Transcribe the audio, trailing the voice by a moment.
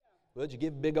Well, did you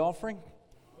give a big offering?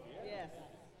 Yes.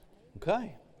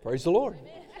 Okay. Praise the Lord.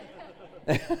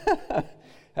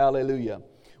 Hallelujah.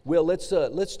 Well,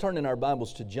 let's turn in our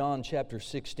Bibles to John chapter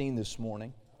 16 this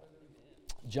morning.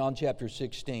 John chapter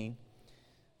 16.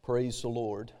 Praise the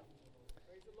Lord.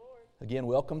 Praise the Lord. Again,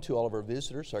 welcome to all of our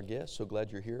visitors, our guests. So glad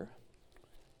you're here.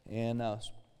 And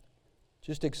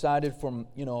just excited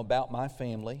about my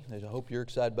family. I hope you're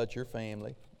excited about your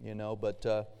family, but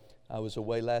I was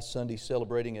away last Sunday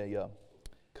celebrating a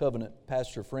covenant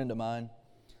pastor friend of mine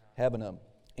having an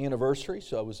anniversary,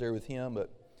 so I was there with him. But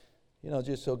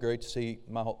just so great to see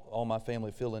all my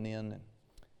family filling in and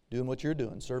doing what you're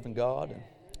doing, serving God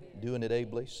and doing it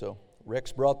ably. So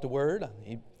Rex brought the word.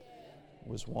 He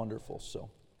was wonderful. So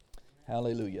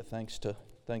hallelujah. Thanks to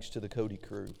the Cody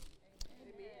crew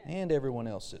and everyone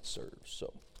else that serves.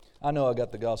 So I know I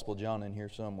got the Gospel of John in here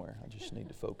somewhere. I just need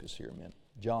to focus here a minute.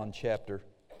 John chapter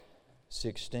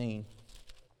 16.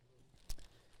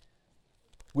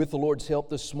 With the Lord's help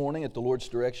this morning, at the Lord's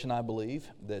direction, I believe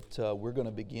that we're going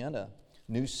to begin a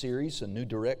new series, a new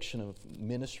direction of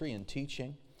ministry and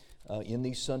teaching in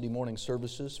these Sunday morning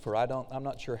services for I'm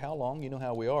not sure how long. You know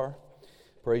how we are.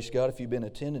 Praise God. If you've been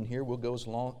attending here, we'll go as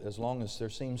long as there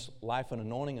seems life and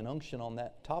anointing and unction on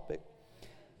that topic.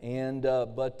 And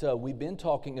but we've been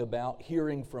talking about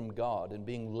hearing from God and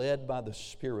being led by the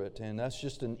Spirit, and that's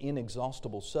just an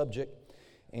inexhaustible subject.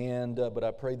 And but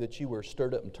I pray that you were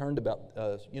stirred up and turned about,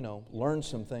 learn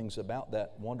some things about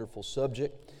that wonderful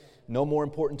subject. No more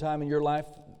important time in your life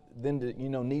than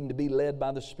needing to be led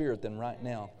by the Spirit than right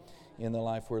now in the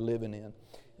life we're living in.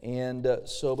 And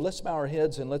so let's bow our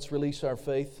heads and let's release our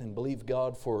faith and believe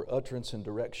God for utterance and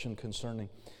direction concerning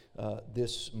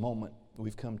this moment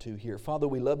we've come to here. Father,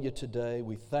 we love you today.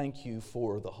 We thank you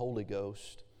for the Holy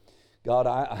Ghost. God,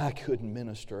 I couldn't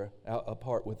minister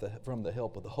apart from the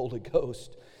help of the Holy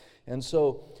Ghost. And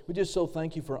so we just so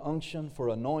thank you for unction, for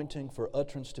anointing, for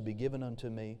utterance to be given unto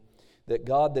me. That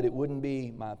God, that it wouldn't be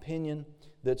my opinion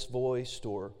that's voiced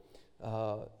or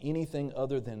anything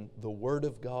other than the Word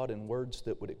of God and words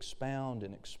that would expound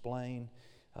and explain.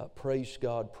 Praise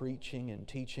God, preaching and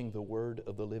teaching the Word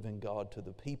of the living God to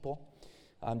the people.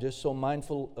 I'm just so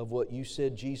mindful of what you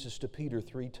said, Jesus, to Peter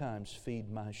 3 times,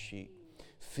 feed my sheep.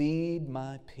 Feed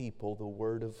my people the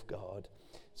Word of God.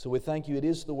 So we thank you. It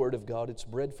is the Word of God. It's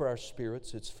bread for our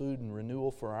spirits. It's food and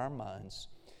renewal for our minds.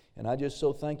 And I just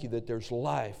so thank you that there's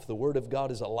life. The Word of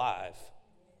God is alive.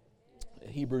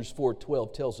 Hebrews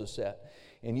 4:12 tells us that.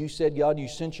 And you said, God, you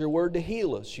sent your Word to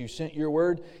heal us. You sent your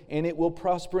Word, and it will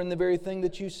prosper in the very thing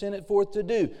that you sent it forth to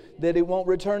do. That it won't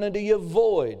return unto you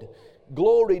void.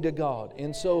 Glory to God.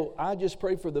 And so I just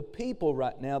pray for the people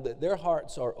right now that their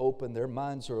hearts are open, their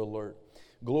minds are alert.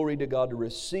 Glory to God, to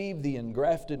receive the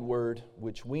engrafted Word,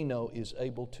 which we know is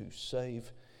able to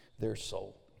save their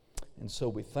soul. And so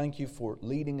we thank you for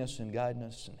leading us and guiding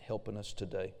us and helping us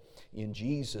today. In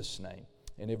Jesus' name.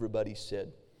 And everybody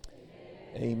said,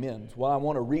 Amen. Well, I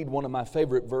want to read one of my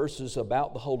favorite verses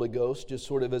about the Holy Ghost, just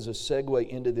sort of as a segue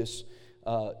into this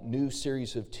new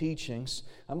series of teachings.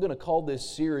 I'm going to call this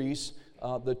series,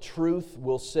 The Truth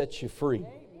Will Set You Free.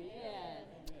 Amen.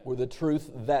 Or the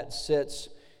truth that sets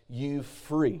you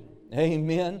free.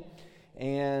 Amen.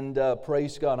 And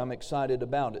praise God, I'm excited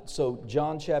about it. So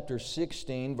John chapter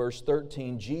 16, verse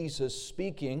 13, Jesus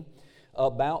speaking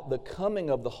about the coming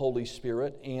of the Holy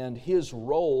Spirit and His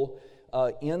role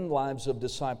in lives of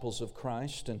disciples of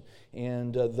Christ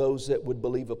and those that would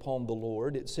believe upon the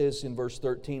Lord. It says in verse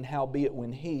 13, howbeit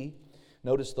when He,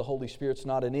 notice the Holy Spirit's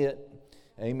not an it,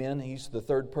 amen, He's the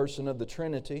third person of the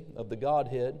Trinity, of the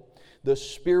Godhead, the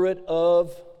Spirit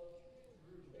of,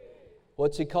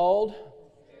 what's He called?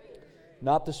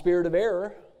 Not the spirit of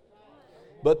error,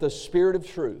 but the Spirit of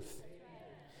truth.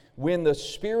 When the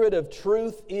Spirit of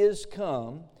truth is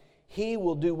come, He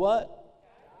will do what?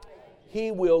 He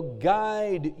will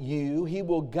guide you. He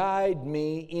will guide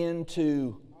me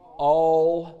into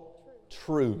all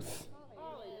truth.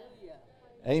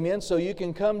 Amen. So you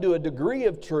can come to a degree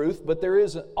of truth, but there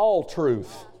isn't all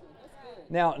truth.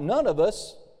 Now, none of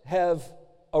us have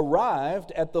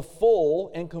arrived at the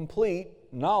full and complete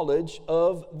knowledge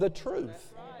of the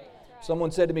truth.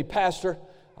 Someone said to me, Pastor,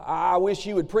 I wish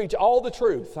you would preach all the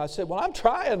truth. I said, well, I'm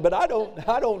trying, but I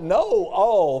don't know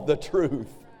all the truth.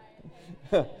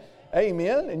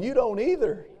 Amen. And you don't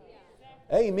either.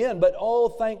 Amen. But oh,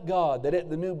 thank God that at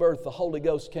the new birth the Holy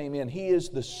Ghost came in. He is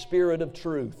the Spirit of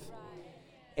truth.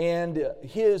 And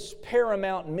His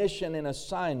paramount mission and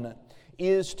assignment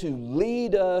is to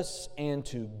lead us and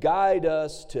to guide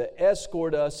us, to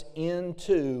escort us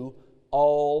into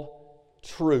all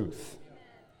truth.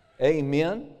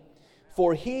 Amen.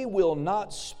 For he will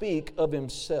not speak of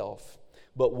himself,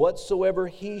 but whatsoever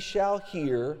he shall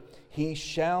hear, he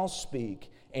shall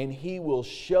speak, and he will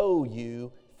show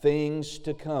you things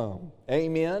to come.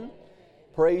 Amen?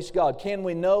 Praise God. Can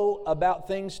we know about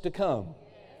things to come?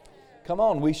 Come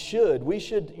on, we should. We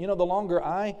should, the longer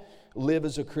I live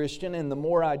as a Christian and the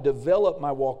more I develop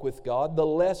my walk with God, the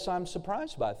less I'm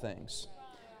surprised by things.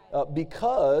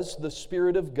 Because the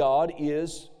Spirit of God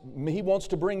He wants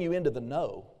to bring you into the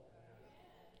know.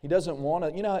 He doesn't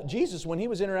want to, Jesus, when He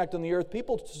was interacting on the earth,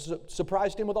 people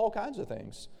surprised Him with all kinds of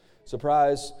things.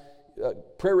 Surprise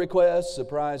prayer requests,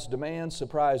 surprise demands,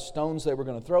 surprise stones they were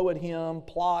going to throw at Him,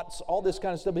 plots, all this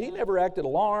kind of stuff. But He never acted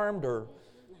alarmed or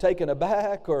taken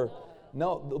aback or,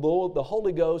 no, the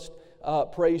Holy Ghost,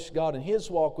 praise God, in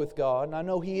His walk with God. And I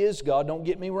know He is God, don't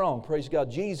get me wrong. Praise God,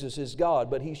 Jesus is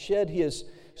God. But He shed His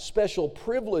special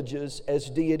privileges as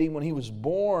deity when He was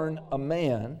born a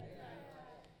man.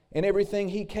 And everything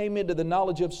He came into the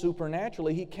knowledge of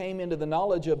supernaturally, He came into the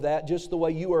knowledge of that just the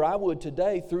way you or I would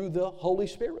today through the Holy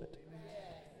Spirit.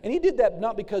 And He did that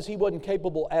not because He wasn't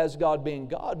capable as God being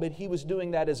God, but He was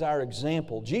doing that as our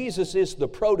example. Jesus is the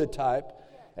prototype,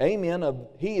 amen,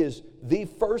 He is the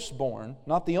firstborn,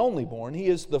 not the only born. He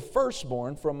is the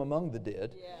firstborn from among the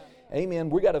dead. Amen.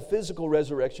 We got a physical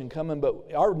resurrection coming,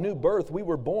 but our new birth, we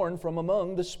were born from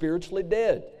among the spiritually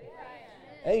dead.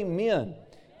 Amen.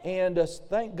 And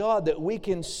thank God that we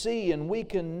can see and we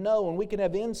can know and we can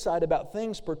have insight about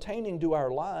things pertaining to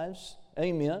our lives.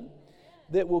 Amen.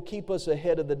 That will keep us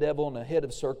ahead of the devil and ahead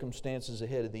of circumstances,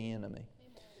 ahead of the enemy.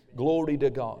 Glory to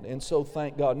God. And so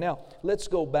thank God. Now, let's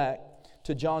go back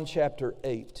to John chapter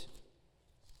 8.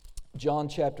 John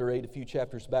chapter 8, a few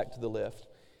chapters back to the left.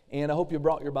 And I hope you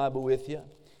brought your Bible with you.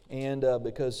 And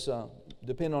because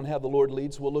depending on how the Lord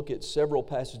leads, we'll look at several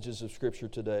passages of Scripture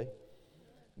today.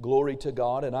 Glory to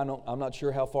God. And I'm not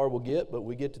sure how far we'll get, but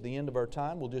we get to the end of our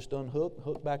time, we'll just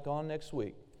hook back on next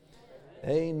week.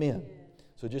 Amen.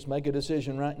 So just make a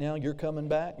decision right now. You're coming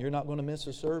back. You're not going to miss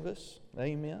a service.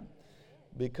 Amen.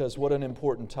 Because what an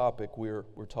important topic we're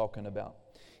talking about.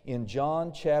 In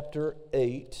John chapter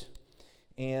 8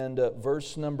 and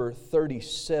verse number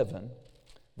 37.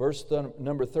 Verse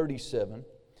number 37.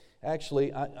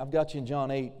 Actually, I've got you in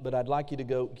John 8, but I'd like you to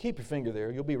go, keep your finger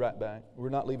there. You'll be right back. We're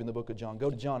not leaving the book of John.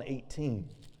 Go to John 18.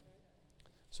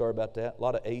 Sorry about that. A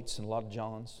lot of 8s and a lot of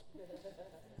Johns.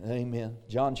 Amen.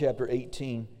 John chapter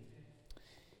 18.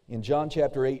 In John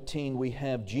chapter 18, we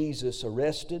have Jesus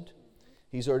arrested.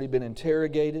 He's already been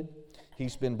interrogated.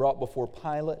 He's been brought before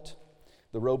Pilate,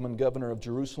 the Roman governor of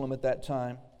Jerusalem at that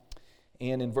time.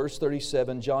 And in verse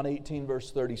 37, John 18,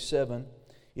 verse 37,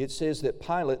 it says that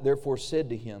Pilate therefore said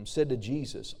to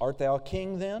Jesus, Art thou a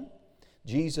king then?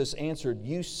 Jesus answered,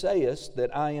 You sayest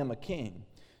that I am a king.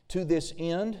 To this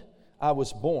end I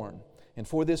was born, and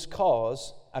for this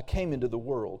cause I came into the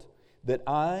world, that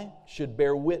I should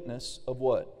bear witness of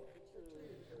what?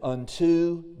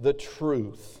 Unto the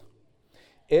truth.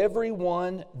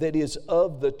 Everyone that is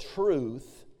of the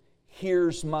truth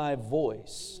hears my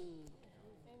voice.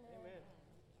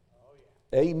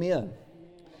 Amen.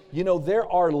 You know, there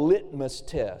are litmus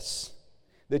tests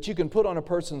that you can put on a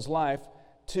person's life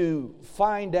to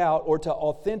find out or to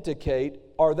authenticate,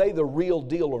 are they the real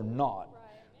deal or not?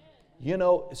 You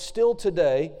know, still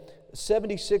today,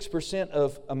 76%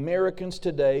 of Americans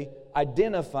today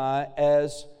identify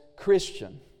as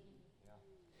Christian.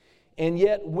 And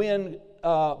yet when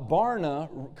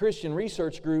Barna Christian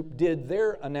Research Group did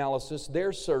their analysis,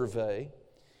 their survey,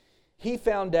 he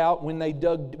found out when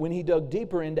he dug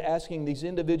deeper into asking these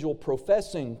individual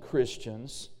professing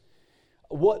Christians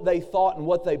what they thought and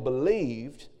what they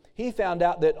believed, he found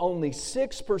out that only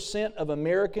 6% of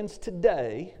Americans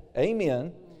today,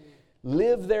 amen,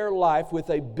 live their life with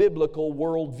a biblical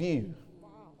worldview.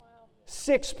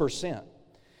 6%.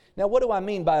 Now, what do I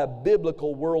mean by a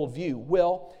biblical worldview?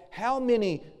 Well, how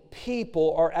many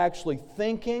people are actually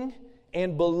thinking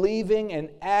and believing and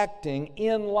acting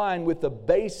in line with the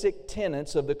basic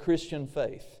tenets of the Christian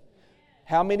faith?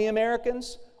 How many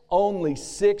Americans? Only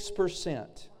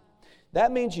 6%.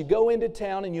 That means you go into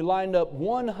town and you line up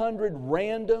 100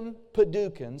 random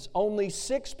Paducans, only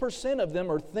 6% of them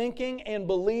are thinking and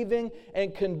believing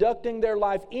and conducting their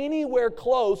life anywhere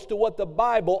close to what the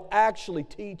Bible actually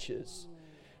teaches.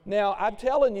 Now, I'm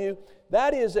telling you,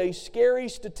 that is a scary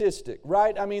statistic,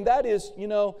 right? I mean, that is,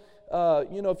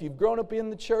 if you've grown up in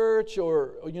the church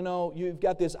or, you've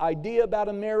got this idea about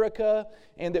America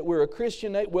and that we're a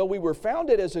Christian nation. Well, we were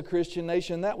founded as a Christian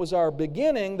nation. That was our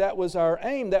beginning. That was our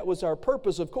aim. That was our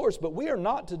purpose, of course. But we are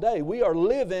not today. We are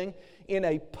living in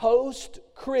a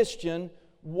post-Christian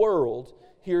world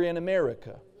here in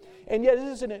America. And yet,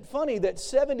 isn't it funny that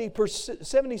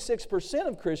 76%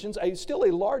 of Christians, still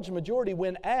a large majority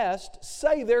when asked,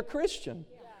 say they're Christian?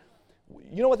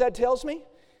 You know what that tells me?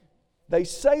 They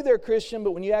say they're Christian,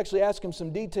 but when you actually ask them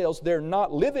some details, they're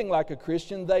not living like a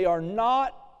Christian.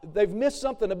 They've missed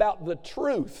something about the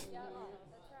truth.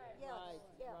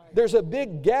 There's a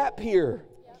big gap here,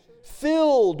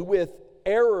 filled with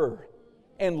error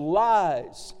and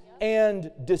lies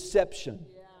and deception.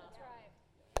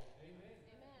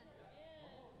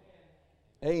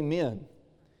 Amen.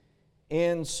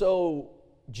 And so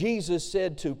Jesus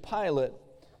said to Pilate,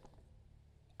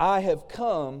 I have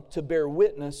come to bear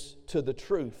witness to the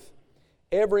truth.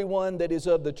 Everyone that is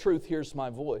of the truth hears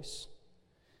my voice.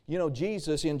 You know,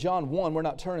 Jesus, in John 1, we're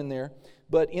not turning there,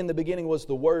 but in the beginning was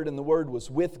the Word, and the Word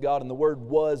was with God, and the Word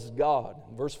was God.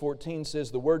 Verse 14 says,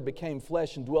 the Word became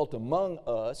flesh and dwelt among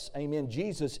us. Amen.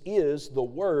 Jesus is the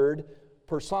Word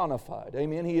personified.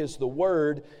 Amen. He is the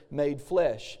Word made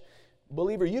flesh.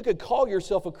 Believer, you could call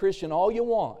yourself a Christian all you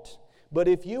want, but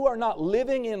if you are not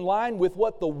living in line with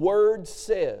what the Word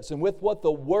says and with what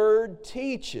the Word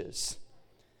teaches,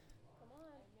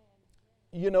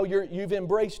 you know, you've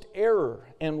embraced error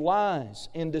and lies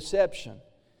and deception.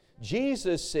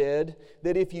 Jesus said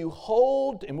that if you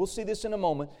hold, and we'll see this in a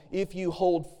moment, if you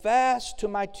hold fast to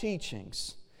my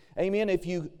teachings, amen, if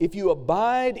you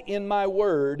abide in my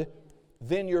word,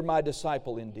 then you're my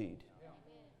disciple indeed.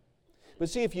 But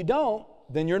see, if you don't,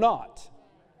 then you're not.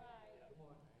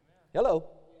 Hello.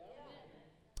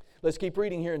 Let's keep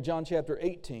reading here in John chapter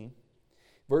 18.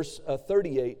 Verse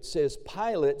 38 says,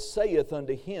 Pilate saith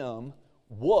unto him,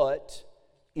 what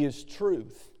is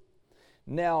truth?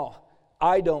 Now,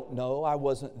 I don't know. I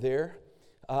wasn't there.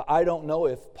 I don't know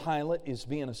if Pilate is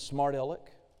being a smart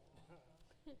aleck.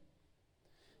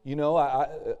 You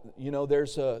know,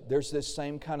 there's this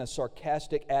same kind of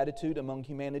sarcastic attitude among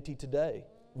humanity today.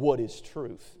 What is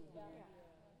truth?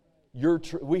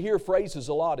 We hear phrases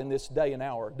a lot in this day and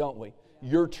hour, don't we?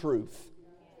 Your truth.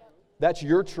 That's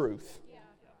your truth.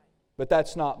 But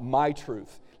that's not my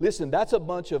truth. Listen, that's a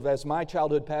bunch of, as my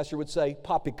childhood pastor would say,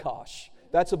 poppycock.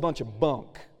 That's a bunch of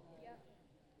bunk.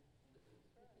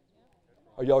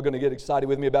 Are y'all going to get excited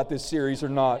with me about this series or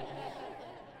not?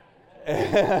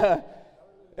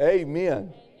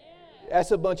 Amen.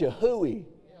 That's a bunch of hooey.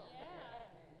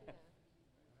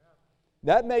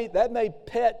 That may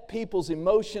pet people's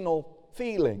emotional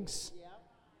feelings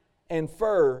and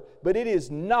fur, but it is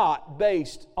not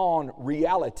based on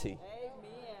reality.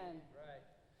 Amen.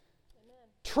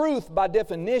 Truth, by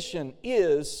definition,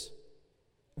 is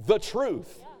the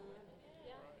truth.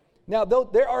 Now,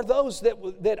 there are those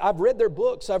that I've read their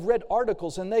books, I've read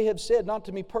articles, and they have said, not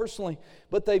to me personally,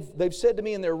 but they've said to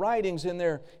me in their writings, in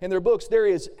their books, there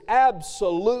is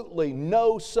absolutely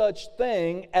no such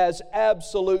thing as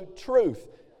absolute truth.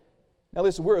 Now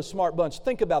listen, we're a smart bunch.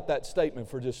 Think about that statement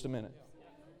for just a minute.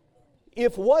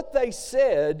 If what they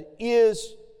said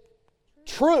is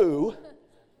true,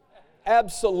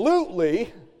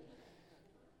 absolutely,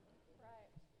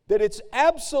 that it's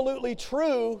absolutely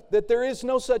true that there is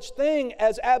no such thing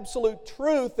as absolute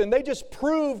truth, and they just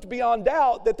proved beyond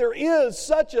doubt that there is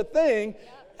such a thing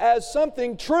as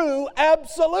something true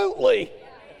absolutely.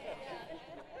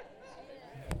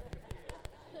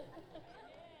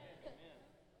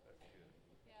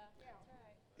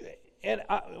 And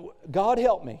God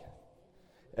help me.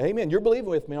 Amen. You're believing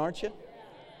with me, aren't you?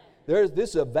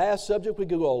 This is a vast subject. We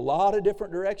could go a lot of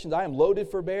different directions. I am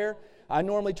loaded for bear. I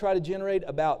normally try to generate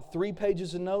about 3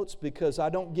 pages of notes because I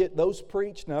don't get those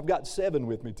preached. Now, I've got 7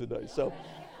 with me today. So,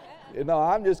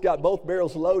 I've just got both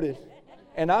barrels loaded.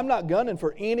 And I'm not gunning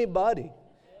for anybody.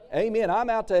 Amen. I'm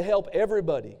out to help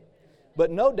everybody.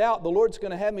 But no doubt the Lord's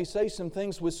going to have me say some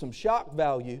things with some shock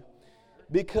value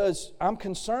because I'm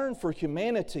concerned for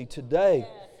humanity today.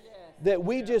 That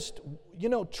we just,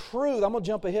 truth, I'm going to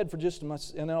jump ahead for just a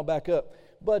minute and then I'll back up.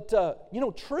 But,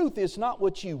 truth is not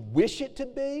what you wish it to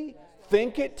be,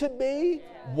 think it to be,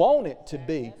 want it to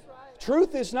be.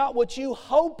 Truth is not what you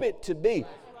hope it to be.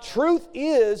 Truth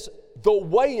is the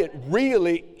way it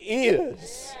really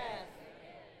is.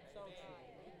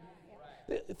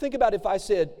 Think about if I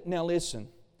said, now listen,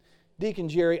 Deacon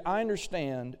Jerry, I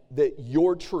understand that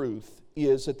your truth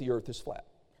is that the earth is flat.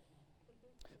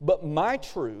 But my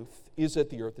truth is that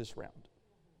the earth is round.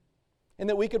 And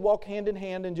that we could walk hand in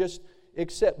hand and just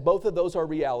accept both of those are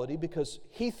reality because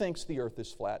he thinks the earth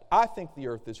is flat. I think the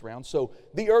earth is round. So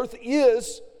the earth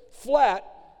is flat.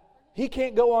 He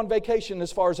can't go on vacation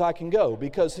as far as I can go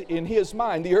because in his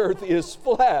mind the earth is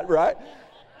flat, right?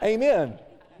 Amen.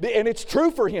 And it's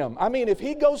true for him. I mean, if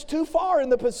he goes too far in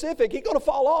the Pacific, he's going to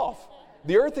fall off.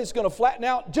 The earth is going to flatten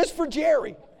out just for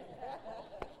Jerry.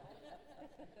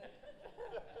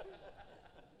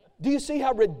 Do you see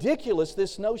how ridiculous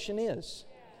this notion is?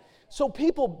 So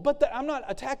people, I'm not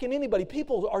attacking anybody.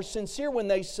 People are sincere when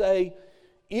they say,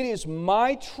 it is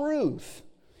my truth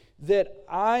that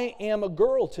I am a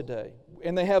girl today.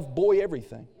 And they have boy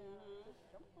everything.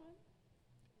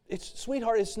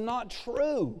 Sweetheart, it's not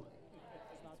true.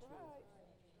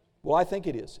 Well, I think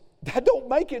it is. That don't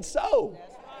make it so.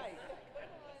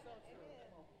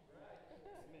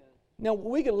 Now,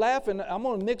 we could laugh, and I'm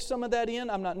going to mix some of that in.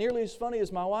 I'm not nearly as funny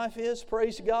as my wife is,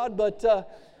 praise God. But,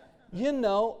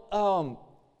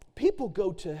 people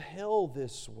go to hell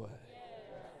this way.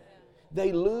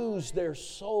 They lose their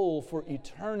soul for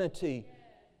eternity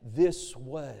this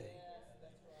way.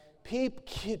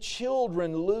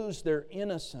 Children lose their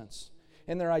innocence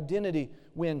and their identity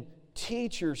when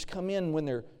teachers come in when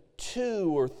they're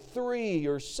 2 or 3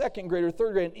 or second grade or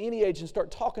third grade, at any age, and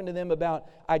start talking to them about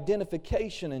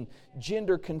identification and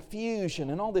gender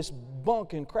confusion and all this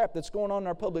bunk and crap that's going on in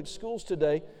our public schools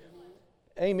today.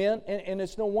 Amen. And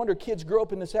it's no wonder kids grow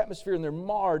up in this atmosphere and they're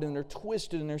marred and they're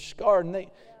twisted and they're scarred and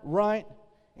right?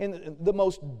 And the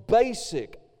most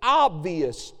basic,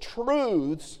 obvious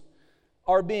truths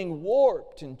are being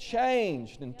warped and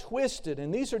changed and twisted.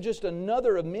 And these are just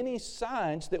another of many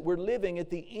signs that we're living at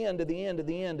the end of the end of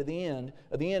the end of the end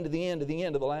of the end of the end of the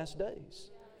end of the last days.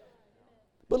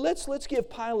 But let's give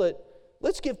Pilate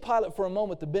for a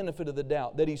moment the benefit of the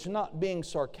doubt that he's not being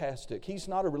sarcastic. He's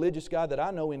not a religious guy that I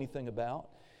know anything about.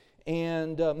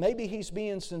 And maybe he's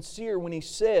being sincere when he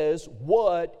says,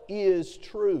 what is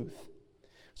truth?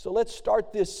 So let's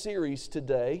start this series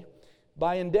today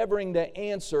by endeavoring to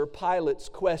answer Pilate's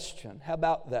question. How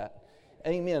about that?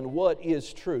 Amen. What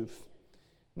is truth?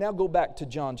 Now go back to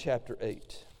John chapter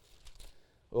 8.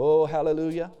 Oh,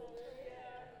 hallelujah.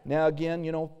 Now again,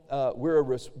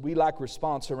 we like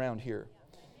response around here.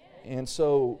 And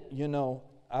so,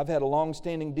 I've had a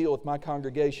long-standing deal with my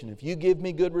congregation. If you give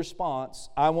me good response,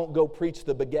 I won't go preach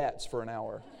the begats for an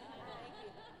hour.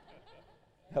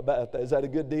 How about that? Is that a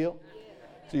good deal?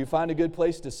 So you find a good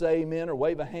place to say amen or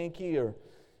wave a hanky or,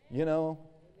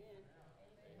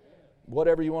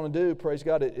 whatever you want to do, praise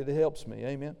God, it helps me.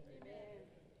 Amen.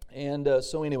 And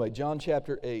so anyway, John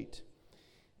chapter 8.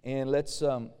 And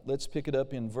let's pick it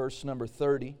up in verse number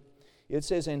 30. It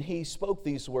says, and he spoke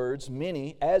these words,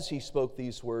 as he spoke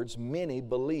these words, many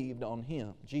believed on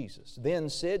him, Jesus. Then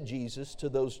said Jesus to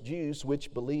those Jews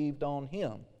which believed on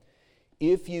him,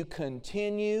 if you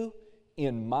continue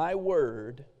in my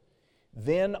word,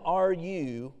 then are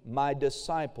you my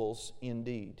disciples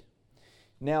indeed.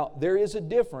 Now, there is a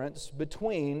difference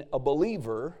between a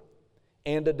believer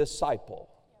and a disciple.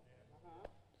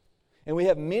 And we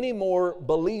have many more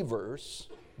believers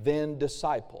than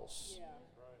disciples.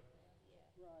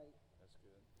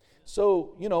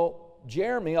 So,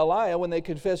 Jeremy, Eliah, when they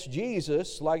confessed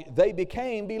Jesus, they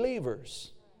became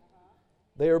believers.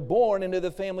 They are born into the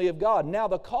family of God. Now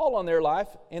the call on their life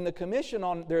and the commission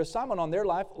on their assignment on their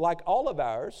life, like all of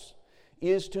ours,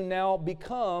 is to now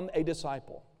become a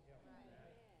disciple.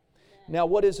 Now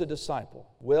what is a disciple?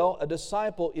 Well, a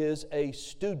disciple is a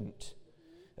student.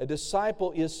 A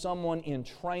disciple is someone in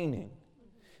training.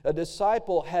 A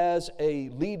disciple has a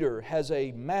leader, has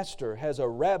a master, has a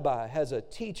rabbi, has a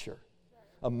teacher,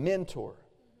 a mentor.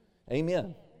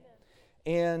 Amen.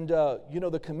 And,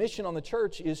 the commission on the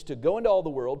church is to go into all the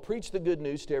world, preach the good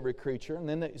news to every creature, and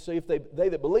then they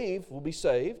that believe will be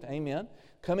saved. Amen.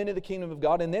 Come into the kingdom of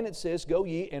God. And then it says, go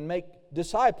ye and make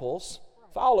disciples,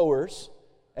 followers,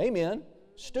 amen,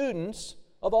 students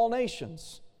of all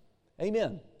nations.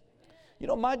 Amen.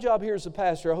 My job here as a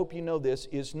pastor, I hope you know this,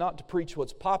 is not to preach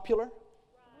what's popular.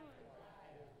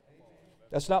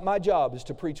 That's not my job, is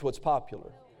to preach what's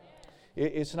popular.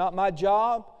 It's not my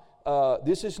job.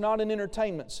 This is not an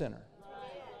entertainment center.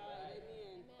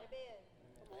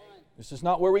 This is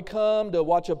not where we come to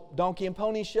watch a donkey and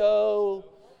pony show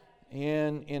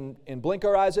and blink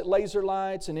our eyes at laser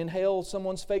lights and inhale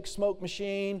someone's fake smoke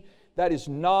machine. That is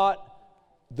not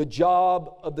the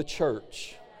job of the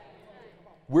church.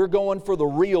 We're going for the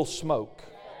real smoke.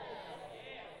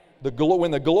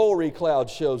 When the glory cloud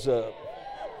shows up.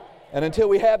 And until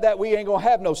we have that, we ain't going to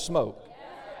have no smoke.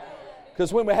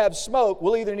 Because when we have smoke,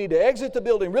 we'll either need to exit the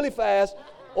building really fast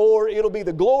or it'll be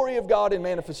the glory of God in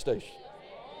manifestation.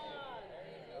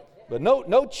 But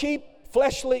no cheap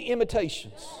fleshly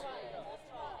imitations.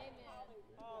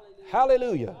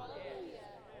 Hallelujah.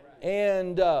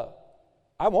 And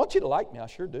I want you to like me. I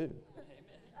sure do.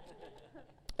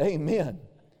 Amen.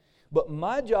 But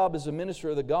my job as a minister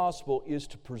of the gospel is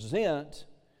to present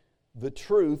the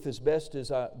truth as best as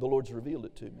the Lord's revealed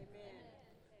it to me.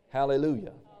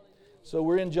 Hallelujah. So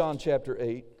we're in John chapter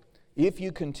 8. If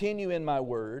you continue in my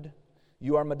word,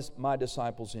 you are my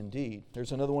disciples indeed.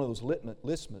 There's another one of those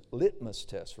litmus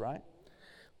tests, right?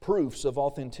 Proofs of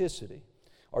authenticity.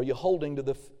 Are you holding to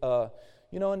the,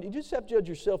 and you just have to judge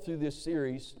yourself through this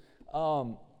series.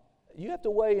 You have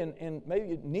to weigh, and maybe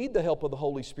you need the help of the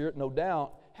Holy Spirit, no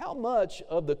doubt. How much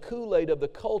of the Kool-Aid of the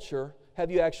culture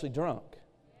have you actually drunk?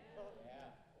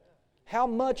 How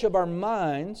much of our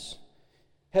minds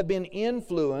have been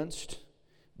influenced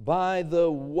by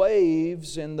the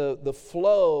waves and the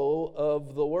flow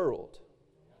of the world?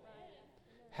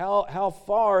 How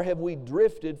far have we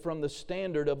drifted from the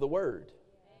standard of the Word?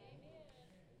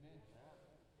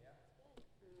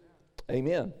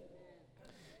 Amen.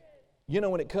 You know,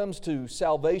 when it comes to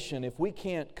salvation, if we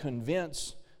can't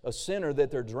convince a sinner that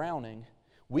they're drowning,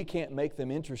 we can't make them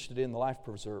interested in the life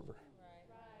preserver.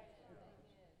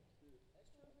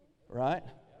 Right?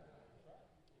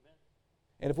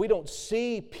 And if we don't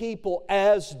see people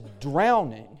as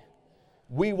drowning,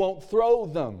 we won't throw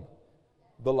them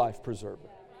the life preserver.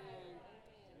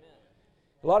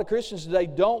 A lot of Christians today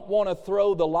don't want to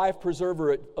throw the life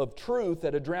preserver of truth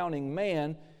at a drowning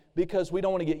man because we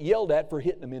don't want to get yelled at for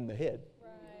hitting them in the head.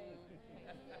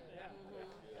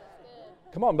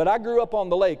 Come on, but I grew up on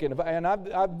the lake, and I've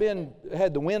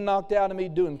had the wind knocked out of me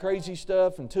doing crazy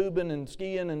stuff and tubing and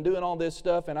skiing and doing all this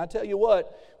stuff. And I tell you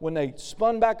what, when they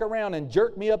spun back around and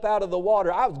jerked me up out of the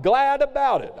water, I was glad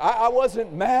about it. I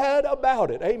wasn't mad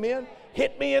about it. Amen.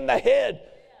 Hit me in the head.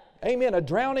 Amen. A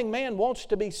drowning man wants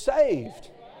to be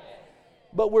saved.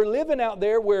 But we're living out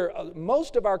there where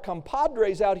most of our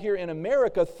compadres out here in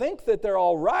America think that they're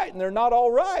all right, and they're not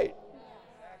all right.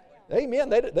 Amen.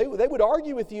 They would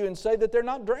argue with you and say that they're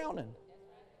not drowning.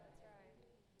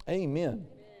 Amen.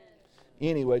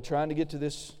 Anyway, trying to get to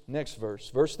this next verse.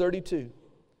 Verse 32.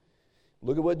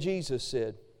 Look at what Jesus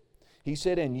said. He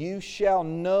said, "And you shall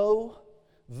know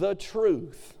the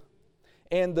truth,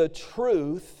 and the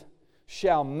truth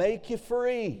shall make you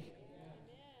free."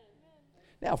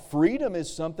 Now, freedom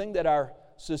is something that our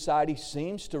society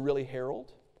seems to really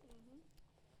herald,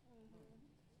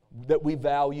 that we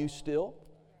value still.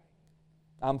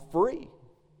 I'm free.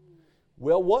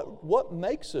 Well, what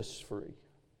makes us free?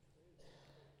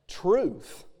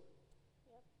 Truth.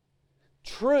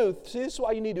 Truth. See, this is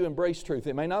why you need to embrace truth.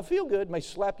 It may not feel good, it may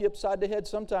slap you upside the head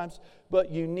sometimes, but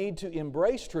you need to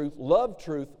embrace truth, love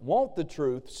truth, want the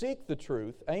truth, seek the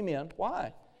truth. Amen.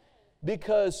 Why?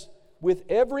 Because with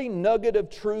every nugget of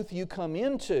truth you come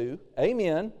into,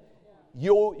 amen,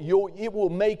 it will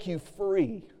make you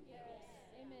free.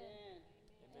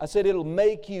 I said it'll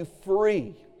make you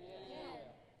free.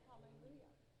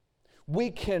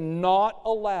 We cannot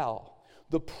allow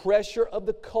the pressure of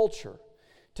the culture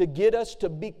to get us to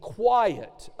be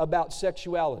quiet about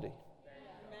sexuality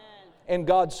and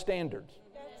God's standard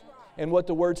and what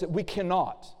the Word said. We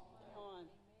cannot.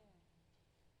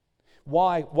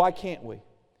 Why can't we?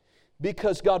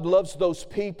 Because God loves those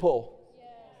people.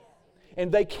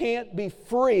 And they can't be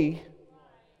free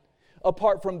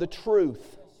apart from the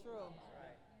truth.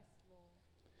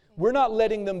 We're not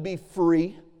letting them be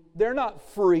free. They're not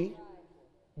free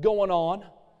going on.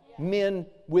 Men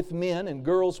with men and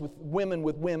girls with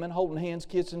women, holding hands,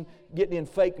 kissing, getting in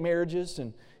fake marriages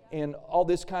and all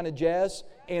this kind of jazz.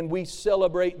 And we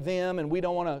celebrate them and we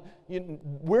don't want to,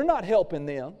 we're not helping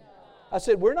them. I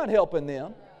said, we're not helping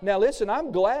them. Now listen,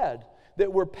 I'm glad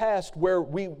that we're past where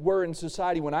we were in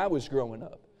society when I was growing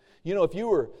up. You know, if you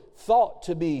were thought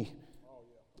to be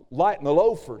lighting the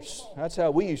loafers, that's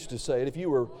how we used to say it. If you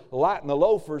were lighting the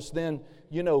loafers, then,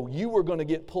 you know, you were going to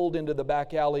get pulled into the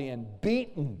back alley and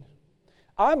beaten.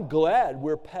 I'm glad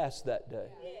we're past that day.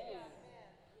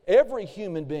 Every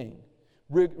human being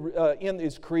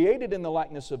is created in the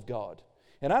likeness of God.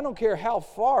 And I don't care how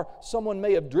far someone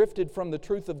may have drifted from the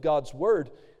truth of God's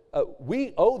Word,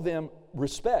 we owe them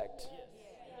respect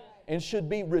and should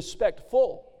be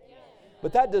respectful.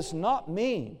 But that does not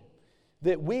mean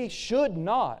that we should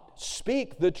not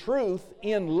speak the truth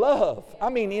in love. I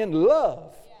mean in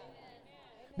love.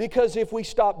 Because if we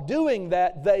stop doing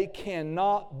that, they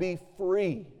cannot be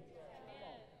free.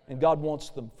 And God wants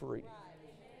them free.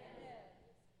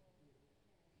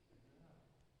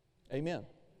 Amen.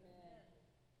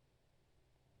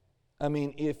 I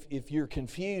mean, if you're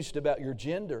confused about your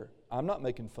gender, I'm not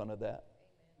making fun of that.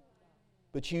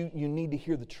 But you need to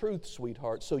hear the truth,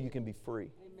 sweetheart, so you can be free.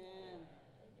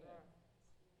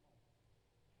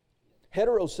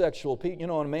 Heterosexual people, you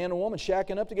know, a man and a woman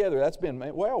shacking up together, that's been,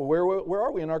 well, where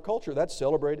are we in our culture? That's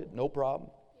celebrated, no problem.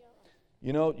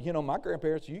 Yeah. You know, my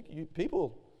grandparents,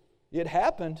 people, it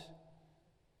happened,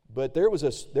 but there was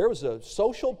a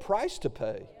social price to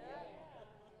pay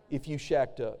if you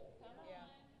shacked up,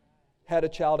 had a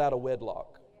child out of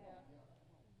wedlock.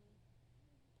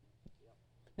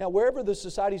 Now, wherever the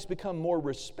society's become more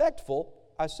respectful,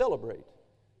 I celebrate.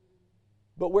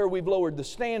 But where we've lowered the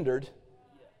standard,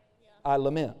 I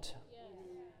lament.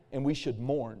 And we should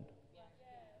mourn.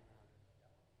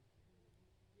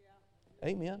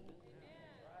 Amen.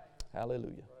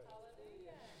 Hallelujah.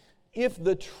 If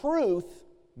the truth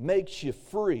makes you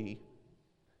free,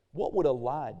 what would a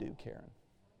lie do, Karen?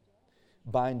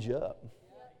 Bind you up.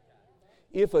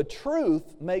 If a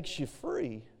truth makes you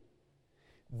free,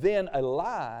 then a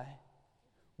lie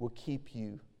will keep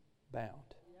you bound.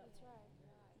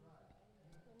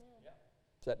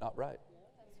 Is that not right?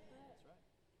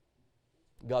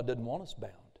 God doesn't want us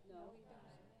bound.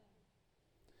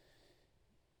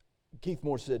 Keith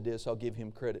Moore said this. I'll give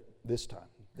him credit this time.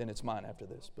 Then it's mine after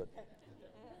this. But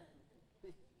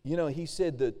you know, he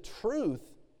said the truth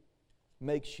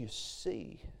makes you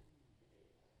see.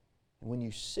 And when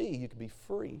you see, you can be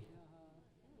free.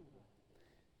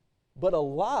 But a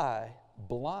lie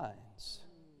blinds.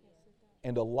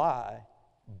 And a lie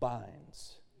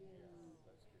binds.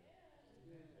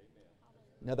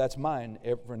 Now that's mine.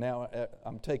 For now,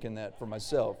 I'm taking that for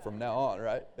myself from now on,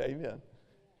 right? Amen.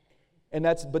 And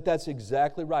that's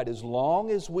exactly right. As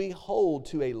long as we hold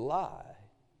to a lie,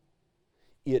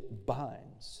 it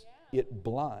binds, it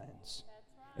blinds.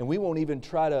 And we won't even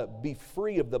try to be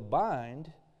free of the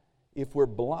bind if we're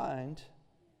blind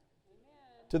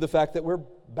to the fact that we're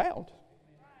bound.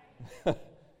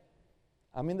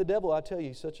 I mean, the devil, I tell you,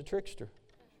 he's such a trickster.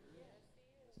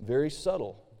 Very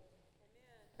subtle.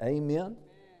 Amen.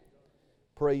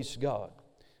 Praise God.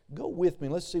 Go with me.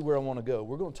 Let's see where I want to go.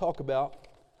 We're going to talk about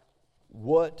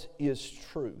what is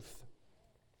truth.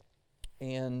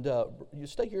 And you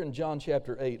stay here in John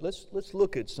chapter 8. Let's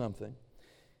look at something.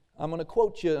 I'm going to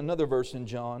quote you another verse in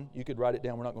John. You could write it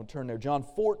down. We're not going to turn there. John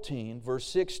 14, verse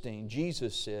 16.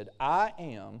 Jesus said, I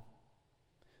am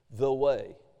the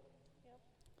way,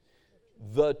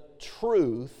 the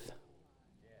truth,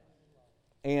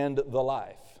 and the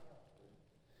life.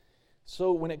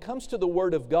 So when it comes to the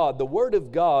Word of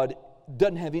God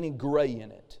doesn't have any gray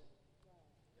in it.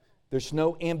 There's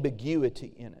no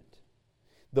ambiguity in it.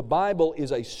 The Bible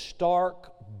is a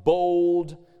stark,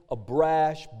 bold, a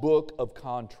brash book of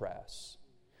contrasts.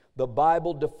 The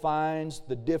Bible defines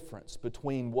the difference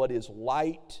between what is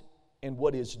light and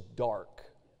what is dark.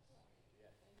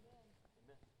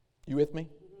 You with me?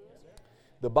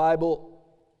 The Bible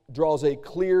draws a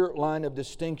clear line of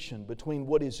distinction between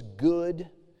what is good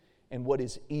and what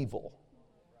is evil.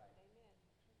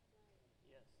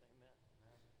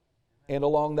 And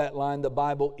along that line, the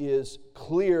Bible is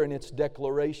clear in its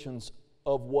declarations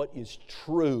of what is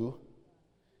true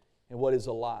and what is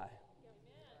a lie.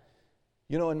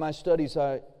 You know, in my studies,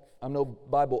 I'm no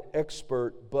Bible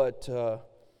expert, but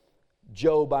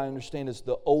Job, I understand, is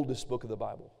the oldest book of the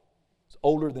Bible. It's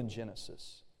older than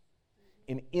Genesis.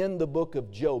 And in the book of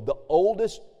Job, the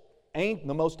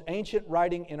most ancient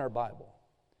writing in our Bible,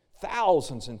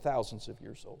 thousands and thousands of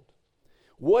years old,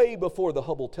 way before the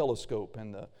Hubble telescope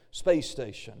and the space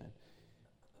station.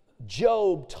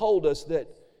 Job told us that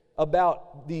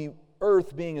about the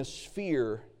earth being a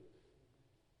sphere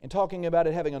and talking about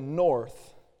it having a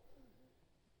north.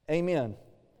 Amen.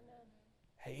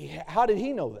 How did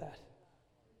he know that?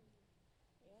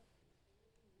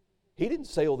 He didn't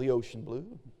sail the ocean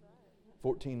blue,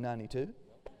 1492.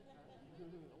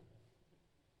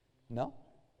 No.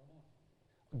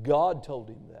 God told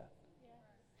him that.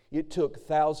 It took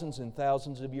thousands and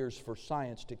thousands of years for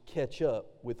science to catch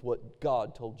up with what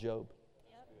God told Job.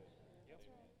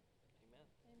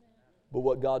 But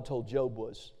what God told Job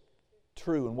was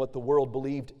true, and what the world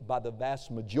believed by the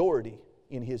vast majority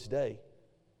in his day,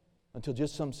 until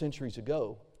just some centuries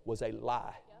ago, was a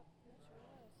lie.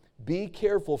 Be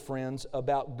careful, friends,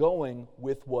 about going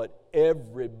with what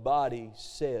everybody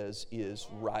says is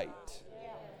right.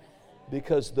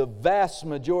 Because the vast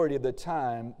majority of the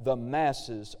time, the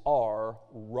masses are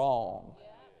wrong.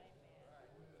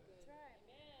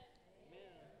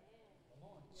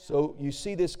 So you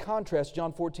see this contrast,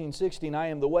 John 14:16, I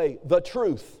am the way, the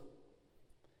truth,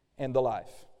 and the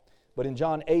life. But in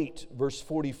John 8, verse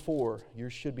 44,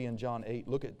 yours should be in John 8,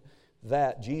 look at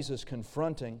that. Jesus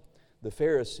confronting the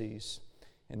Pharisees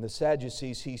and the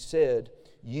Sadducees, He said,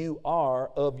 you are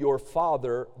of your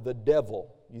father, the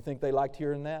devil. You think they liked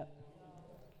hearing that?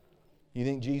 You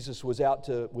think Jesus was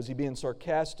he being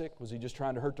sarcastic? Was he just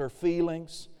trying to hurt their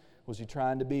feelings? Was he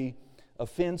trying to be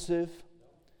offensive?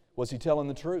 Was he telling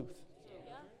the truth?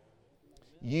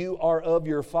 You are of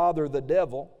your father, the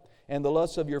devil, and the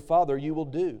lusts of your father you will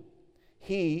do.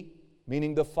 He,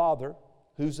 meaning the father,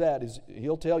 who's that?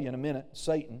 He'll tell you in a minute,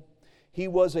 Satan. He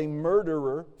was a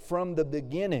murderer from the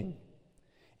beginning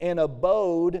and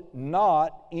abode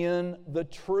not in the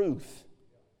truth.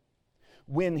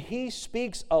 When he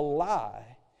speaks a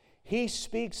lie, he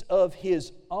speaks of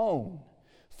his own,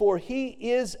 for he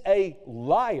is a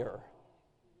liar.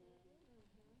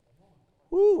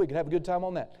 Woo, we can have a good time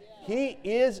on that. He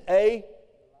is a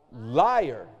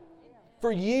liar.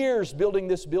 For years building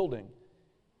this building,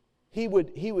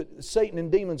 Satan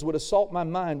and demons would assault my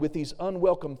mind with these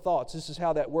unwelcome thoughts. This is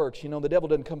how that works. You know, the devil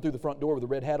doesn't come through the front door with a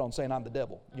red hat on saying, I'm the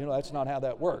devil. You know, that's not how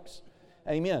that works.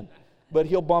 Amen. But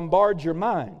he'll bombard your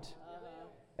mind.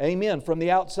 Amen. From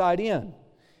the outside in.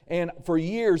 And for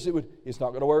years it's not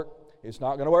going to work. It's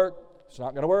not going to work. It's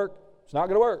not going to work. It's not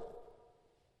going to work.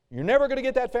 You're never going to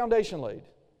get that foundation laid.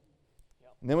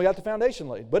 And then we got the foundation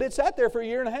laid. But it sat there for a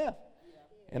year and a half.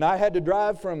 And I had to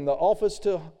drive from the office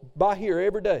to by here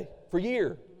every day for a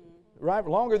year. Right?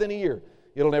 Longer than a year.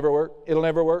 It'll never work. It'll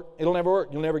never work. It'll never work.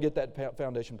 You'll never get that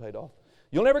foundation paid off.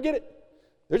 You'll never get it.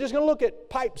 They're just going to look at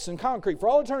pipes and concrete for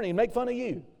all eternity and make fun of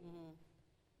you.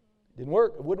 Didn't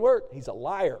work. It wouldn't work. He's a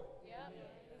liar.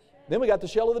 Then we got the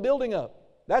shell of the building up.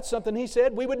 That's something he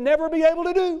said we would never be able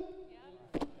to do.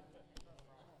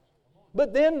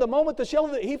 But then the moment the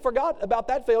shell of he forgot about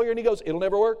that failure and he goes, it'll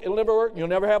never work, it'll never work, you'll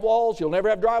never have walls, you'll never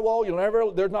have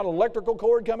drywall, there's not an electrical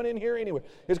cord coming in here anywhere.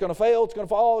 It's going to fail, it's going to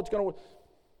fall, it's going to...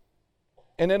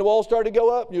 And then the walls started to go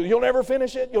up. You'll never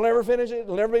finish it, you'll never finish it,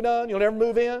 it'll never be done, you'll never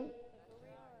move in.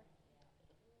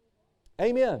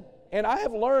 Amen. And I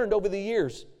have learned over the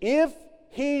years, if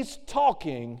he's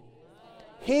talking,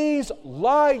 he's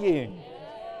lying.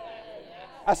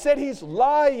 I said he's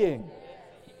lying.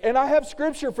 And I have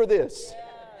scripture for this.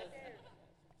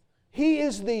 He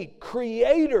is the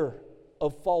creator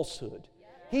of falsehood.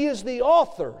 He is the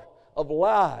author of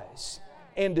lies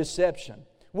and deception.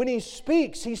 When he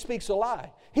speaks a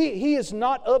lie. He is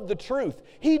not of the truth.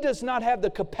 He does not have the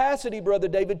capacity, Brother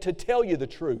David, to tell you the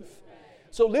truth.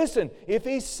 So listen, if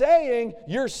he's saying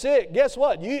you're sick, guess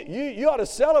what? You ought to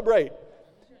celebrate.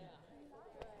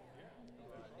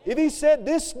 If he said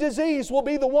this disease will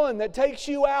be the one that takes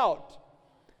you out,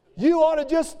 you ought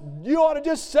to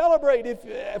just celebrate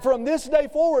from this day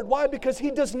forward. Why? Because he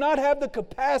does not have the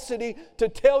capacity to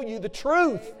tell you the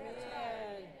truth.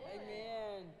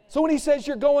 Amen. So when he says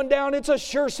you're going down, it's a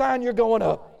sure sign you're going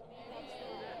up.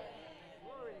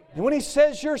 And when he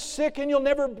says you're sick and you'll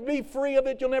never be free of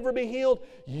it, you'll never be healed,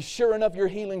 sure enough, your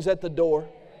healing's at the door.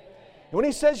 And when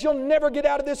he says you'll never get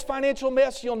out of this financial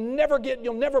mess, you'll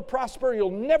never prosper,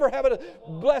 you'll never have a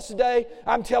blessed day,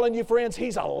 I'm telling you, friends,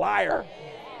 he's a liar.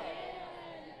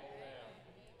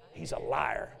 He's a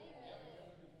liar.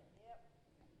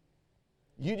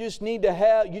 You just need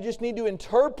to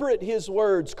interpret his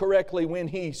words correctly when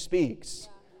he speaks.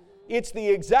 It's the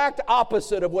exact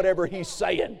opposite of whatever he's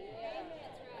saying.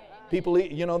 People,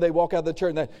 they walk out of the church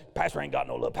and they, Pastor ain't got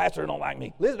no love. Pastor don't like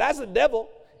me. Listen, that's the devil.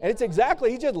 And it's exactly,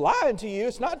 he's just lying to you.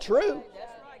 It's not true.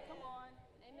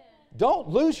 Don't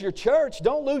lose your church.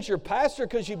 Don't lose your pastor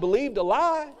because you believed a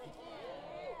lie.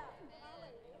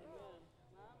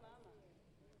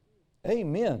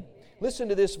 Amen. Listen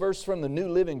to this verse from the New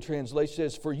Living Translation.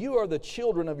 It says, for you are the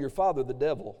children of your father the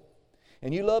devil,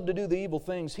 and you love to do the evil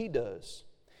things he does.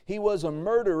 He was a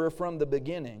murderer from the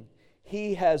beginning.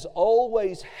 He has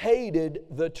always hated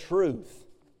the truth.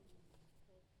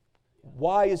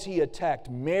 Why has he attacked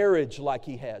marriage like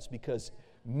he has? Because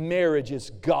marriage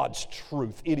is God's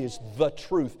truth. It is the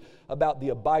truth about the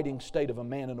abiding state of a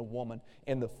man and a woman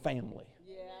and the family.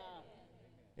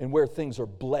 And where things are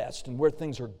blessed, and where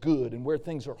things are good, and where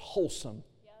things are wholesome,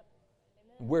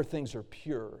 and where things are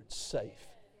pure and safe.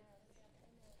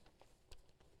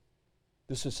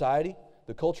 The society,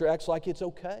 the culture acts like it's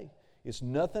okay. It's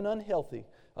nothing unhealthy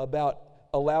about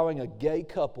allowing a gay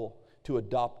couple to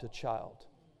adopt a child.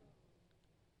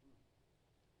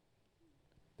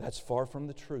 That's far from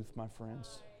the truth, my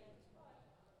friends.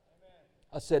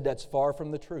 I said that's far from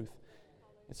the truth.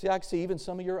 And see, I can see even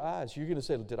some of your eyes. You're going to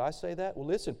say, did I say that? Well,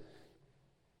 listen.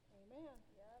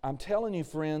 I'm telling you,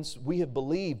 friends, we have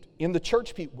believed in the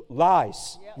church people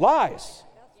lies. Lies.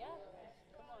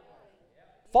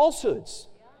 Falsehoods.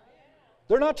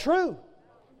 They're not true.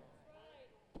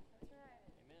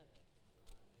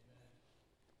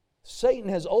 Satan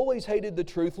has always hated the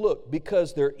truth, look,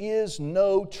 because there is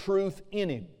no truth in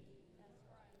him.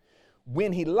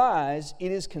 When he lies,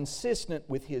 it is consistent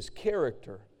with his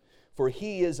character. For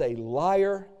he is a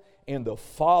liar and the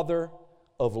father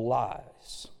of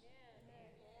lies.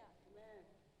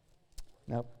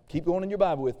 Now, keep going in your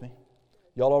Bible with me.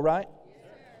 Y'all all right?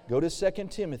 Go to 2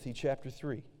 Timothy chapter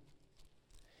 3.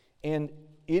 And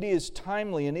it is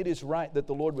timely and it is right that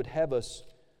the Lord would have us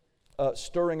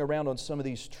stirring around on some of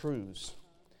these truths.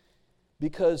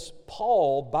 Because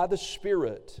Paul, by the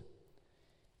Spirit,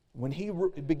 when he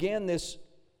began this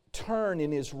turn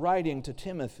in his writing to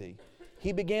Timothy,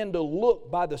 he began to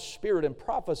look by the Spirit and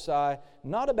prophesy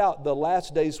not about the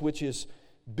last days, which is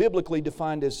biblically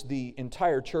defined as the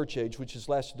entire church age, which has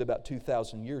lasted about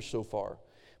 2,000 years so far.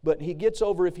 But he gets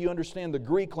over, if you understand the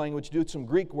Greek language, do some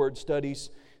Greek word studies,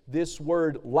 this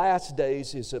word last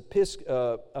days is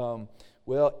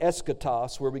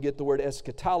eschatos, where we get the word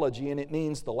eschatology, and it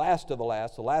means the last of the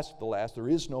last, the last of the last. There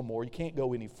is no more. You can't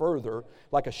go any further.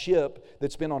 Like a ship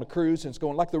that's been on a cruise and it's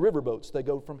going like the riverboats. They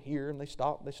go from here and they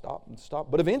stop, and stop.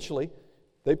 But eventually,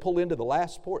 they pull into the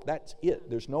last port. That's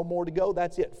it. There's no more to go.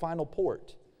 That's it. Final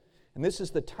port. And this is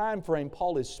the time frame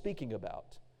Paul is speaking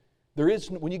about.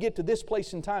 When you get to this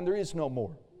place in time, there is no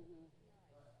more.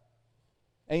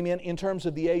 Amen. In terms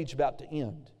of the age about to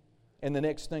end and the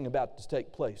next thing about to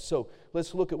take place. So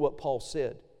let's look at what Paul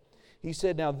said. He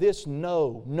said, now this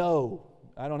know.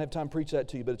 I don't have time to preach that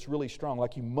to you, but it's really strong.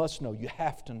 Like you must know, you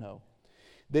have to know.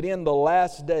 That in the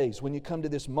last days, when you come to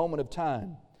this moment of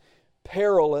time,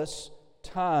 perilous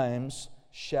times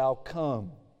shall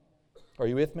come. Are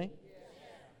you with me?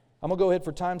 I'm going to go ahead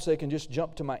for time's sake and just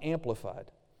jump to my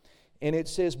Amplified. And it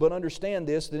says, but understand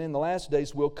this, that in the last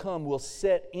days will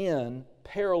set in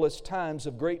perilous times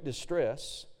of great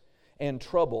distress and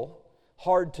trouble,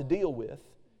 hard to deal with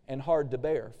and hard to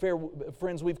bear.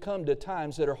 Friends, we've come to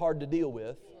times that are hard to deal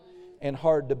with and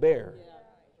hard to bear.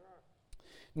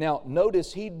 Now,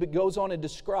 notice he goes on and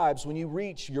describes when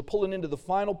you're pulling into the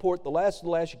final port, the last of the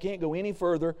last, you can't go any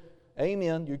further.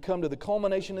 Amen. You come to the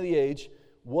culmination of the age,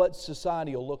 what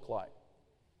society will look like,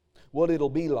 what it'll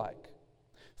be like.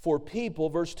 For people,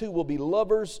 verse 2, will be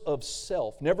lovers of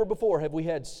self. Never before have we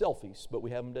had selfies, but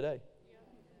we have them today.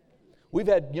 We've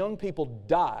had young people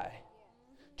die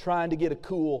trying to get a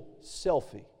cool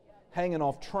selfie, hanging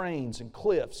off trains and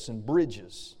cliffs and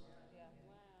bridges.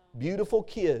 Beautiful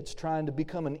kids trying to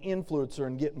become an influencer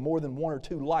and get more than 1 or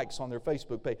 2 likes on their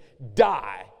Facebook page.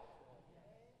 Die.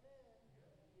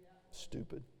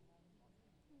 Stupid.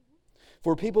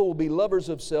 For people will be lovers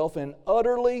of self and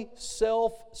utterly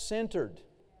self-centered.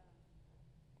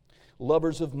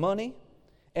 Lovers of money,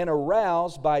 and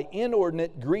aroused by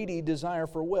inordinate, greedy desire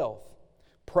for wealth.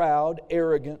 Proud,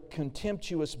 arrogant,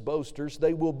 contemptuous boasters,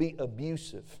 they will be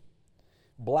abusive,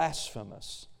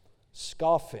 blasphemous,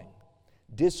 scoffing,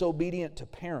 disobedient to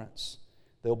parents.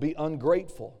 They'll be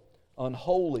ungrateful,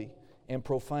 unholy, and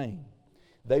profane.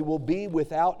 They will be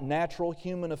without natural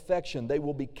human affection. They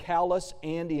will be callous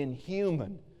and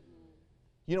inhuman.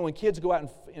 You know, when kids go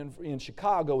out in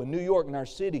Chicago and New York and our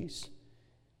cities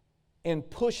and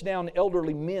push down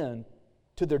elderly men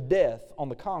to their death on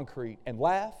the concrete and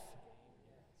laugh,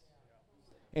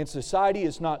 and society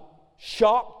is not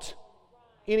shocked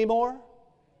anymore,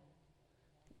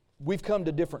 we've come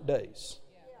to different days.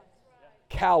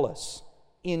 Callous,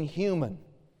 inhuman.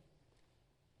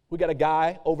 We got a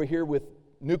guy over here with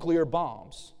nuclear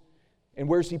bombs. And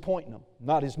where's he pointing them?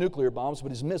 Not his nuclear bombs, but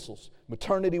his missiles.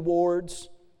 Maternity wards,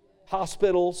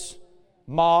 hospitals,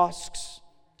 mosques,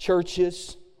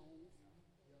 churches,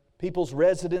 people's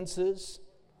residences.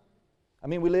 I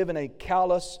mean, we live in a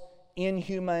callous,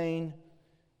 inhumane.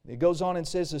 It goes on and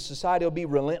says the society will be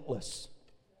relentless,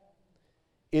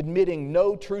 admitting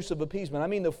no truce of appeasement. I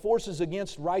mean, the forces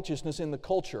against righteousness in the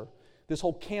culture, this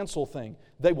whole cancel thing,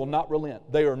 they will not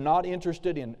relent. They are not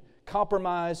interested in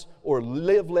compromise or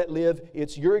live, let live.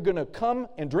 It's you're going to come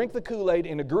and drink the Kool-Aid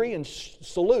and agree and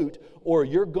salute, or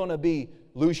you're going to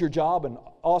lose your job and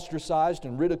ostracized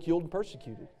and ridiculed and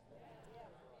persecuted.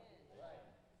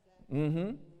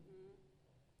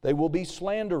 They will be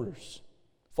slanderers,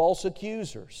 false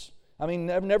accusers. I mean,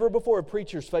 never before have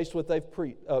preachers faced what they've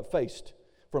faced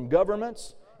from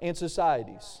governments and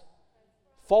societies.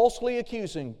 Falsely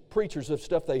accusing preachers of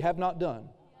stuff they have not done.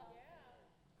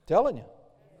 Telling you.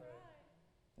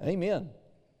 Amen.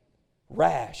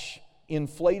 Rash,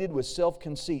 inflated with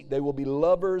self-conceit. They will be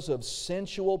lovers of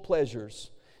sensual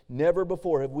pleasures. Never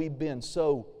before have we been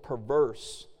so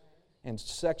perverse and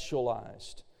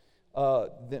sexualized. I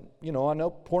know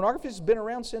pornography has been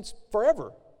around since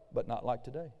forever, but not like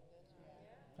today.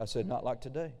 I said not like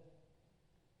today.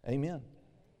 Amen.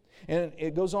 And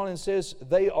it goes on and says,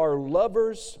 they are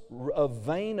lovers of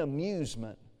vain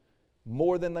amusement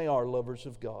more than they are lovers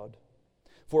of God.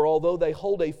 For although they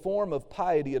hold a form of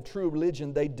piety, a true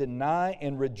religion, they deny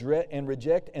and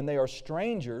reject, and they are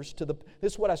strangers to the...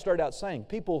 This is what I started out saying.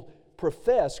 People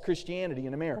profess Christianity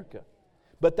in America,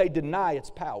 but they deny its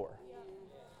power.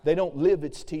 They don't live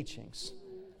its teachings.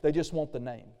 They just want the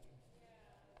name.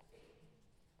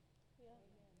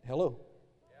 Hello.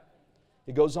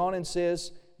 It goes on and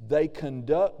says,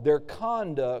 their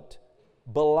conduct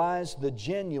belies the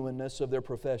genuineness of their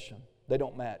profession. They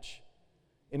don't match.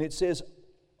 And it says,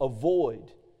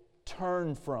 avoid,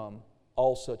 turn from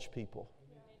all such people.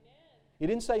 It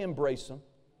didn't say embrace them.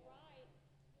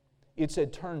 It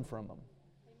said turn from them.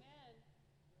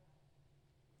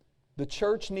 The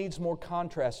church needs more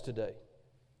contrast today.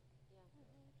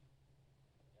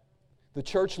 The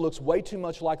church looks way too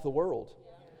much like the world.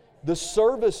 The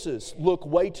services look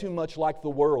way too much like the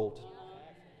world.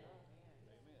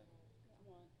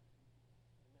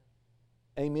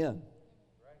 Amen.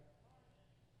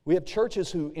 We have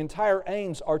churches whose entire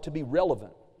aims are to be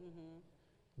relevant.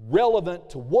 Relevant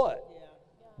to what?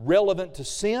 Relevant to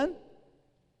sin?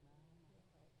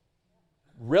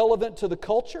 Relevant to the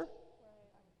culture?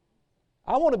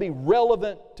 I want to be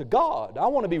relevant to God. I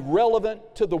want to be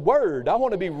relevant to the Word. I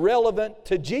want to be relevant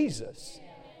to Jesus.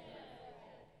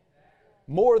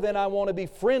 More than I want to be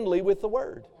friendly with the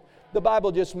Word. The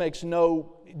Bible just makes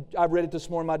no... I read it this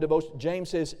morning in my devotion. James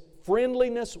says,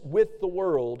 friendliness with the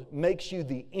world makes you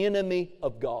the enemy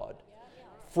of God.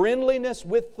 Friendliness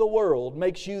with the world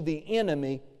makes you the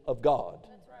enemy of God.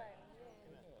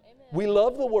 We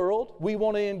love the world. We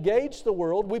want to engage the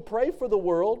world. We pray for the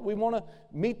world. We want to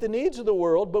meet the needs of the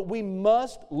world. But we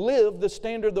must live the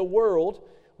standard of the world,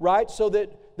 right? So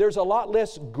that there's a lot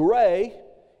less gray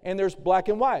and there's black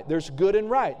and white. There's good and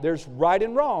right. There's right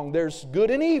and wrong. There's good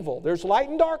and evil. There's light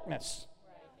and darkness.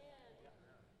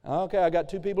 Okay, I got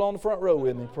two people on the front row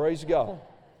with me. Praise God.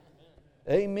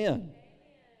 Amen.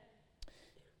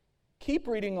 Keep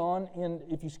reading on, and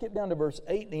if you skip down to verse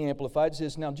 8 in the Amplified, it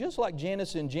says, now just like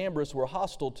Jannes and Jambres were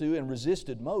hostile to and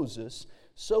resisted Moses,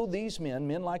 so these men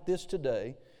like this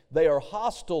today, they are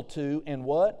hostile to and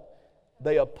what?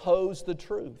 They oppose the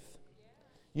truth.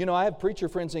 You know, I have preacher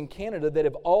friends in Canada that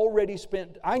have already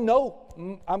spent, I'm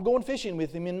going fishing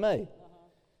with him in May.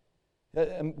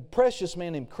 A precious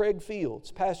man named Craig Fields,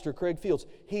 Pastor Craig Fields,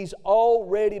 he's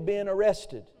already been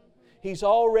arrested. He's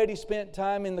already spent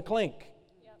time in the clink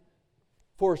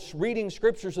for reading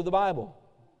scriptures of the Bible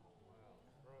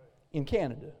in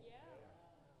Canada.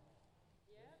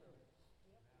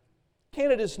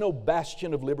 Canada's no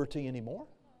bastion of liberty anymore.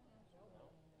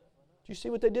 Do you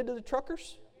see what they did to the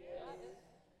truckers?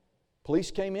 Police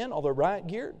came in, all their riot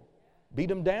gear, beat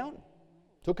them down,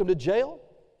 took them to jail,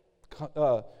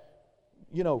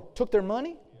 took their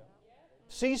money,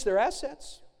 seized their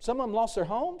assets. Some of them lost their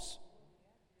homes.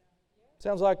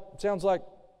 Sounds like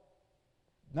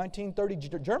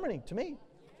 1930 Germany to me.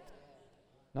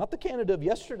 Not the Canada of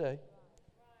yesterday.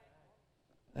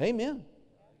 Amen.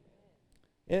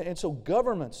 And so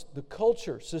governments, the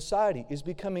culture, society is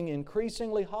becoming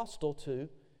increasingly hostile to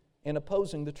and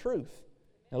opposing the truth.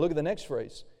 Now look at the next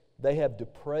phrase. They have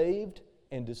depraved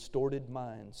and distorted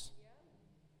minds.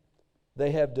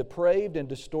 They have depraved and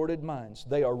distorted minds.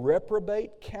 They are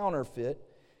reprobate, counterfeit,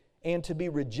 and to be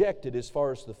rejected as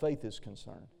far as the faith is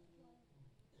concerned.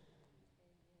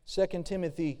 2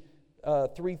 Timothy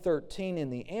 3:13 in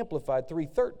the Amplified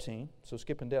 3:13, so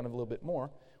skipping down a little bit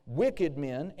more, wicked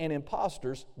men and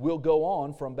impostors will go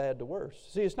on from bad to worse.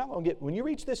 See, it's not going to get, when you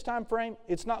reach this time frame,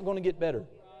 it's not going to get better.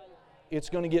 It's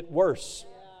going to get worse.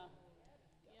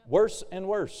 Worse and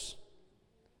worse.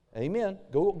 Amen.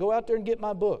 Go out there and get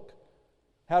my book,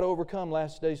 How to Overcome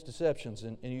Last Days Deceptions,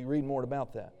 and you read more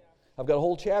about that. I've got a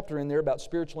whole chapter in there about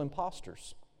spiritual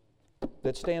imposters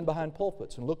that stand behind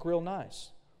pulpits and look real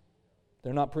nice.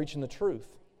 They're not preaching the truth.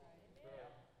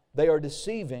 They are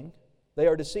deceiving. They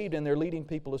are deceived and they're leading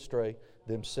people astray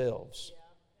themselves.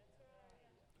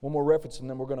 One more reference and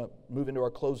then we're going to move into our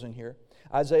closing here.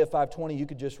 Isaiah 5:20, you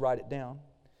could just write it down.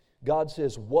 God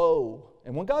says, woe.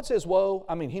 And when God says woe,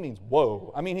 I mean, He means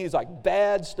woe. I mean, He's like,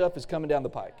 bad stuff is coming down the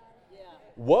pike.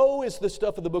 Woe is the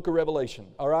stuff of the book of Revelation.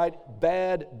 All right?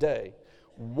 Bad day.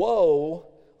 Woe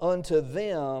unto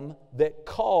them that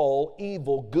call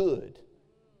evil good.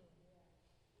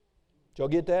 Did y'all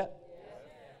get that?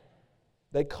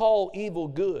 They call evil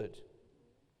good.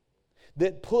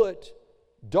 That put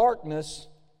darkness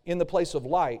in the place of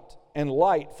light and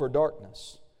light for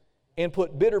darkness. And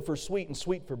put bitter for sweet and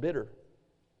sweet for bitter.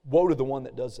 Woe to the one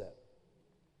that does that.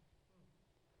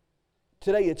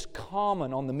 Today it's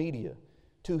common on the media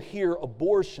to hear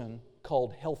abortion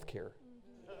called health care.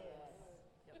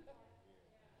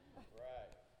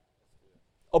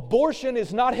 Abortion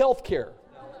is not health care.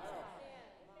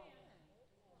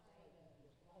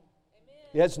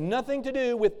 It has nothing to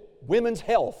do with women's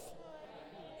health.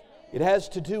 It has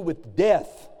to do with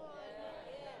death.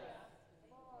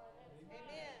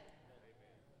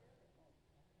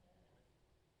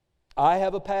 I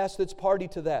have a past that's party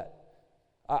to that.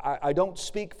 I don't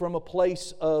speak from a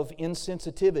place of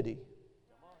insensitivity.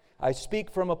 I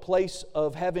speak from a place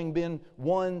of having been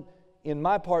one in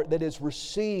my part that has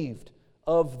received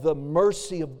of the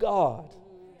mercy of God,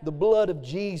 the blood of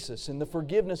Jesus, and the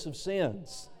forgiveness of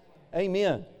sins.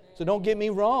 Amen. So don't get me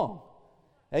wrong.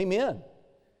 Amen.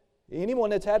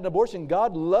 Anyone that's had an abortion,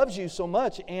 God loves you so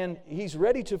much and He's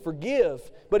ready to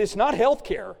forgive, but it's not health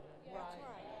care.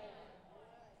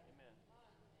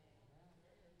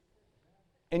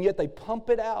 And yet they pump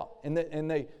it out. And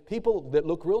they people that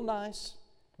look real nice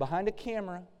behind a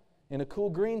camera in a cool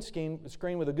green screen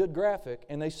with a good graphic,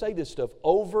 and they say this stuff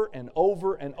over and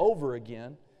over and over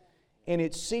again, and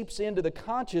it seeps into the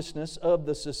consciousness of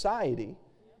the society.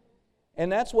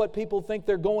 And that's what people think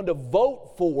they're going to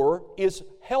vote for is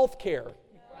health care.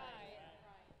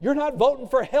 You're not voting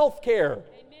for health care.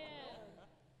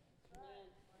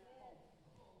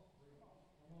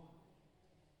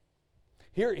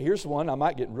 Here's one. I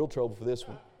might get in real trouble for this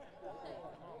one.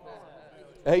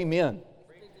 Amen.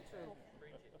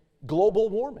 Global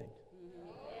warming.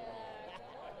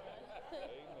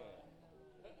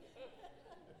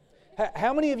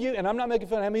 How many of you, and I'm not making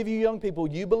fun, how many of you young people,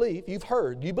 you believe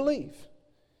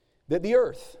that the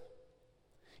earth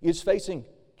is facing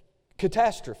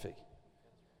catastrophe?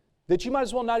 That you might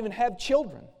as well not even have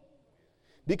children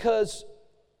because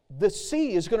the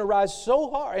sea is going to rise so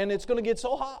hard and it's going to get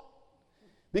so hot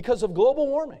because of global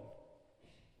warming.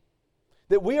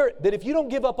 That if you don't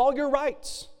give up all your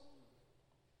rights,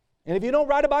 and if you don't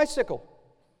ride a bicycle,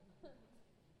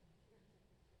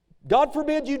 God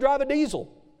forbid you drive a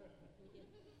diesel,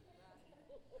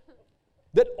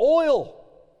 that oil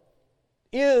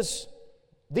is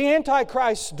the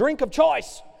Antichrist's drink of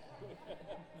choice.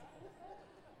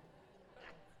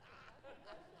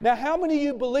 Now, how many of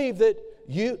you believe that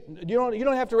you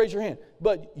don't have to raise your hand,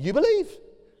 but you believe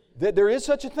that there is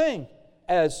such a thing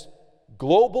as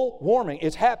global warming?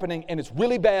 It's happening and it's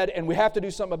really bad and we have to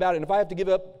do something about it. And if I have to give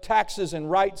up taxes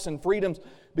and rights and freedoms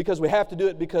because we have to do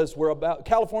it because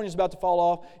California's about to fall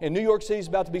off and New York City's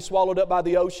about to be swallowed up by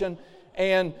the ocean.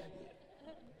 And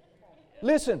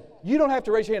listen, you don't have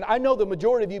to raise your hand. I know the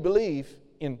majority of you believe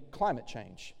in climate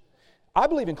change. I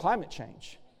believe in climate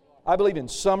change. I believe in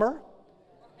summer,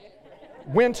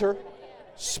 winter,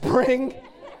 spring,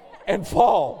 and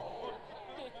fall.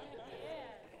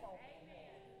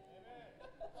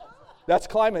 That's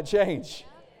climate change.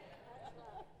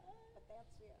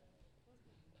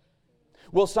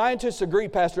 Well, scientists agree,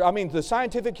 Pastor. I mean, the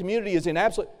scientific community is in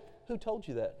absolute... Who told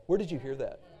you that? Where did you hear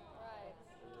that?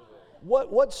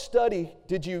 What study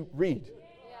did you read?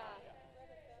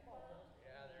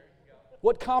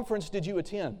 What conference did you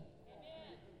attend?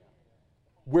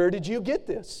 Where did you get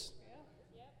this?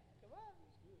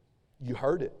 You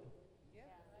heard it.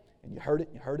 And you heard it,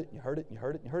 and you heard it, and you heard it, and you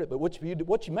heard it, and you heard it. But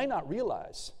what you may not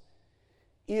realize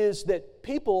is that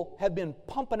people have been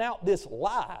pumping out this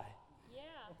lie.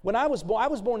 When I was born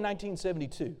in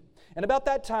 1972. And about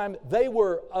that time, they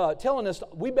were telling us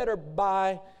we better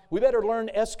learn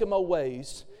Eskimo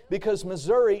ways because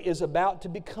Missouri is about to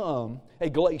become a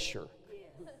glacier.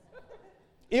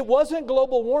 It wasn't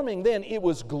global warming then. It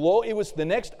was the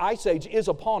next ice age is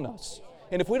upon us.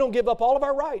 And if we don't give up all of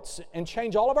our rights and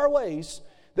change all of our ways,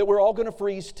 that we're all going to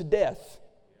freeze to death.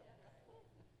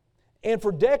 And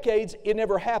for decades, it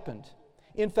never happened.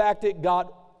 In fact, it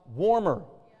got warmer.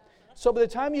 So by the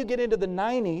time you get into the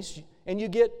 90s and you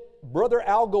get Brother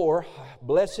Al Gore,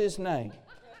 bless his name,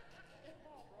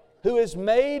 who has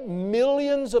made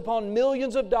millions upon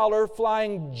millions of dollars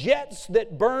flying jets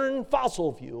that burn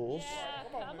fossil fuels.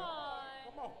 Yeah, come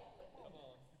on.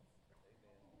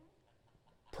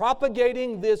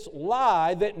 Propagating this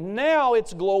lie that now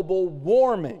it's global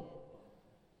warming.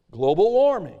 Global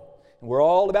warming. And we're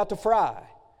all about to fry.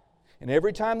 And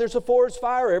every time there's a forest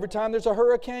fire, every time there's a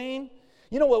hurricane.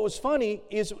 You know what was funny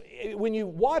is when you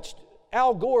watched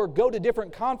Al Gore go to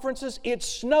different conferences, it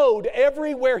snowed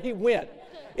everywhere he went.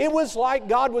 It was like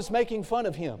God was making fun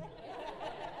of him.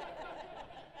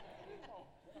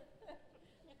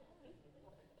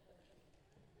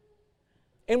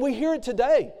 And we hear it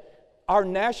today. Our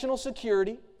national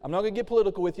security, I'm not going to get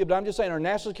political with you, but I'm just saying our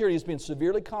national security is being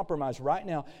severely compromised right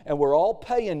now, and we're all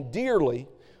paying dearly.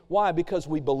 Why? Because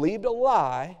we believed a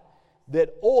lie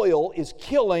that oil is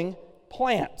killing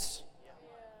plants.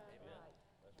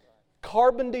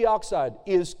 Carbon dioxide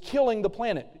is killing the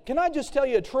planet. Can I just tell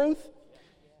you a truth?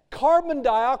 Carbon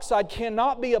dioxide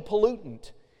cannot be a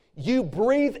pollutant. You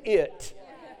breathe it.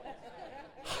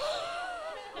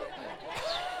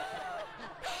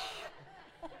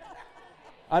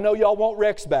 I know y'all want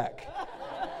Rex back.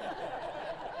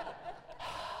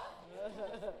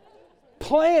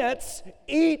 plants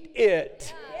eat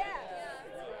it.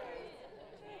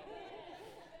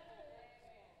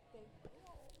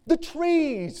 The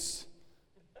trees,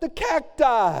 the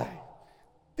cacti,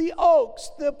 the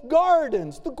oaks, the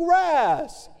gardens, the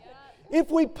grass. If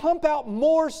we pump out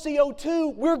more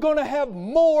CO2, we're going to have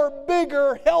more,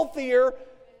 bigger, healthier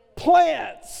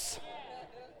plants.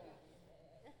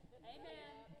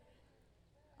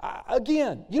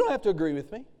 Again, you don't have to agree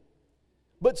with me,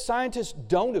 but scientists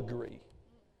don't agree.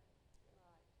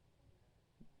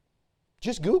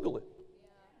 Just Google it.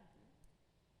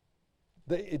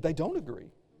 They don't agree.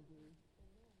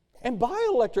 And buy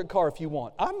an electric car if you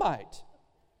want. I might.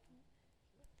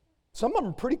 Some of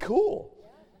them are pretty cool.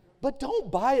 But don't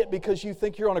buy it because you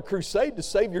think you're on a crusade to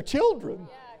save your children.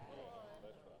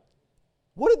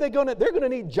 What are they going to? They're going to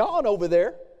need John over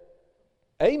there.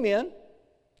 Amen.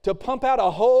 To pump out a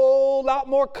whole lot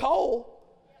more coal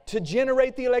to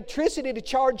generate the electricity to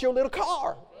charge your little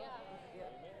car.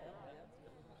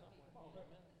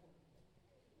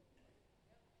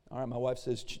 All right, my wife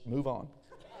says, move on.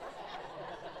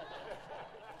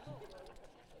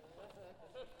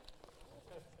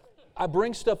 I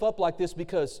bring stuff up like this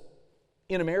because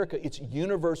in America it's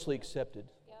universally accepted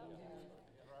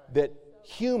that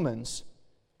humans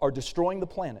are destroying the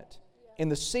planet and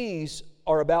the seas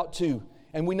are about to,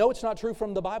 and we know it's not true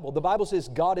from the Bible. The Bible says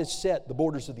God has set the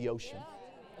borders of the ocean.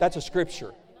 That's a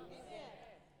scripture.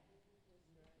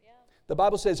 The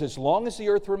Bible says as long as the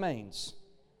earth remains,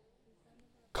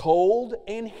 cold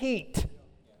and heat,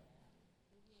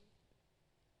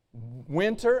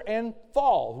 winter and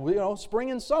fall,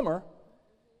 spring and summer,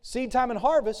 seed time and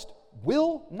harvest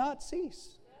will not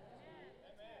cease.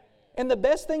 And the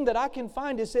best thing that I can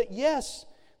find is that, yes,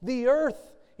 the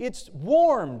earth, it's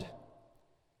warmed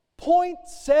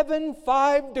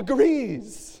 0.75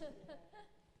 degrees.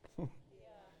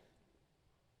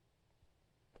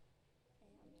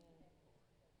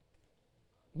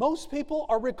 Most people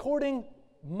are recording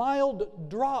mild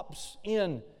drops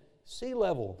in sea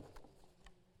level.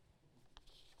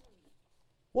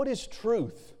 What is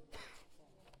truth?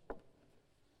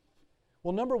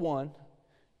 Well, number one,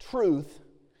 truth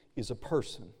is a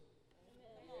person.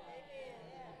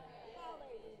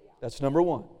 That's number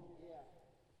one.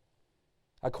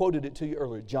 I quoted it to you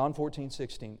earlier, John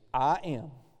 14:16. I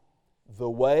am the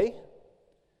way,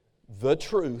 the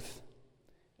truth,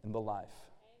 and the life.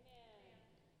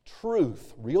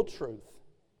 Truth, real truth,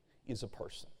 is a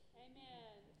person.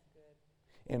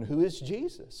 And who is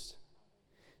Jesus?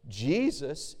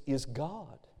 Jesus is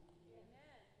God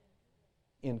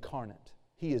incarnate.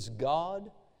 He is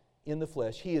God in the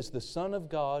flesh. He is the Son of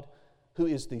God who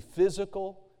is the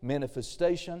physical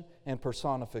manifestation and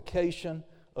personification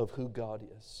of who God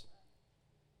is.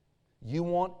 You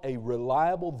want a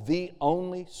reliable, the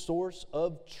only source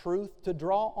of truth to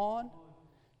draw on?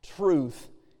 Truth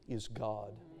is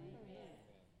God.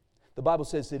 The Bible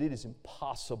says that it is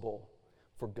impossible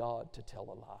for God to tell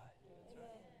a lie.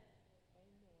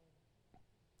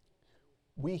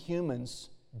 We humans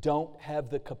don't have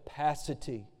the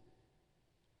capacity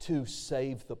to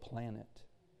save the planet.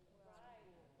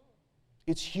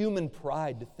 It's human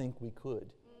pride to think we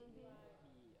could.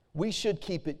 We should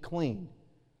keep it clean.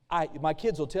 My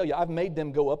kids will tell you, I've made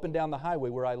them go up and down the highway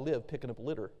where I live picking up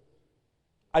litter.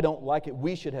 I don't like it.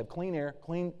 We should have clean air,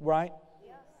 clean, right?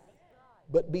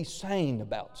 But be sane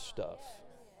about stuff.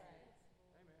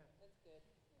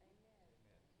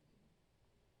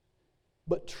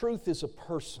 But truth is a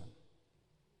person.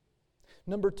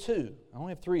 Number two, I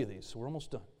only have 3 of these, so we're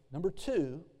almost done. Number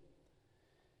 2,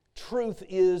 truth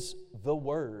is the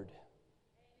Word.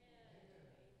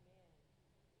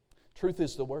 Truth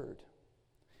is the Word.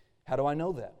 How do I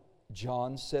know that?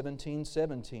 John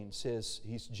 17:17 says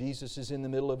Jesus is in the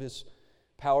middle of His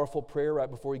powerful prayer right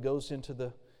before He goes into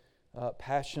the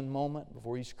passion moment,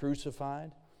 before He's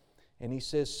crucified. And He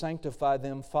says, sanctify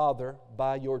them, Father,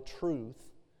 by your truth.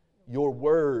 Your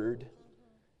Word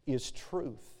is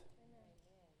truth.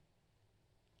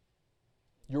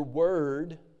 Your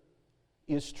Word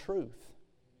is truth.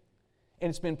 And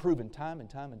it's been proven time and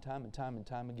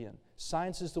time again.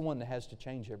 Science is the one that has to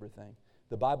change everything.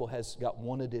 The Bible has got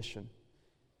one addition.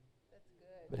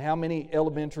 But how many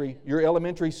your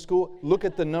elementary school, look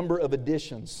at the number of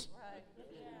additions.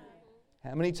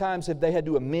 How many times have they had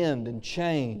to amend and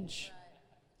change?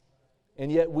 And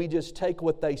yet we just take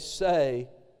what they say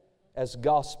as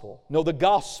gospel. No, the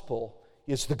gospel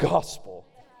is the gospel.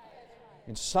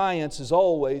 And science is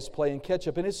always playing catch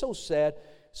up. And it's so sad.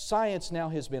 Science now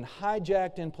has been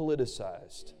hijacked and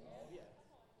politicized.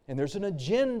 And there's an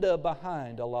agenda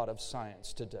behind a lot of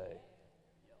science today.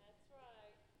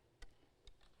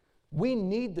 We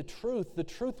need the truth. The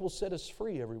truth will set us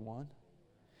free, everyone.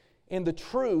 And the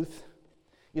truth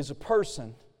is a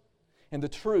person, and the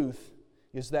truth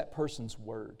is that person's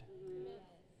word.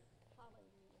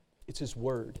 It's His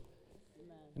word.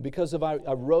 And because of I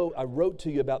wrote to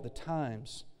you about the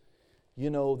times,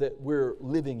 that we're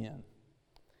living in,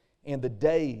 and the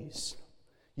days.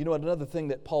 Another thing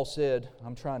that Paul said,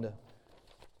 I'm trying to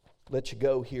let you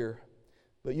go here,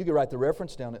 but you can write the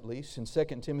reference down at least. In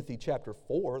 2 Timothy chapter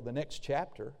 4, the next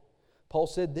chapter, Paul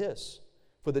said this,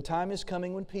 "For the time is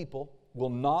coming when people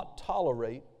will not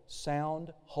tolerate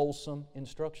sound, wholesome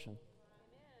instruction,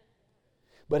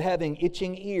 but having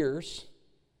itching ears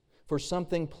for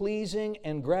something pleasing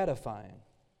and gratifying,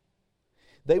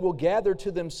 they will gather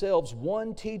to themselves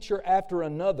one teacher after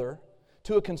another,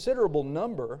 to a considerable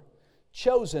number,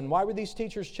 chosen." Why were these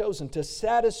teachers chosen? To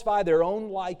satisfy their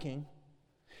own liking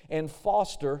and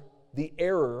foster the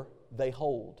error they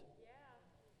hold.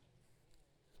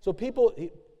 So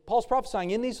Paul's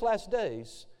prophesying in these last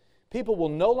days, people will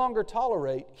no longer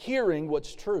tolerate hearing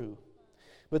what's true,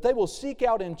 but they will seek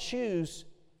out and choose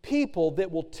people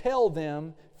that will tell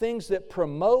them things that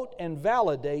promote and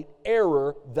validate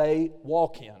error they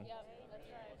walk in.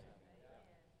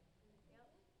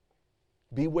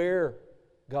 Beware,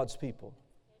 God's people.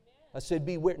 I said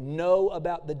beware. Know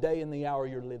about the day and the hour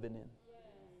you're living in.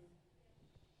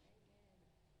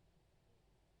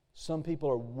 Some people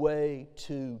are way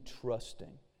too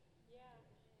trusting.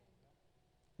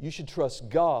 You should trust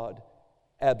God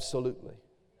absolutely.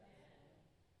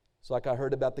 It's like I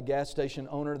heard about the gas station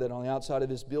owner that on the outside of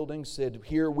his building said,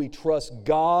 "Here we trust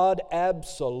God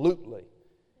absolutely.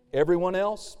 Everyone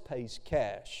else pays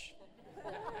cash."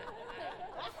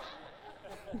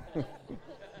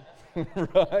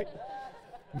 Right?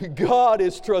 God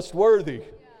is trustworthy.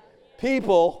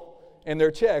 People and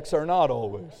their checks are not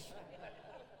always.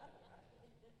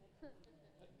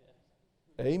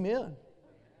 Amen.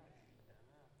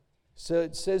 So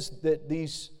it says that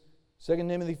these 2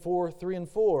 Timothy 4, 3 and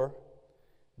 4,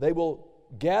 they will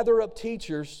gather up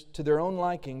teachers to their own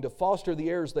liking to foster the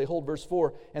errors they hold, verse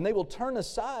 4, and they will turn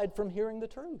aside from hearing the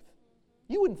truth.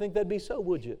 You wouldn't think that'd be so,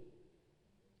 would you?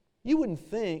 You wouldn't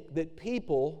think that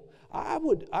people, I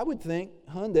would think,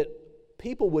 that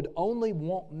people would only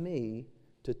want me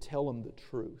to tell them the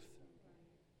truth.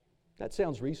 That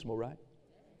sounds reasonable, right?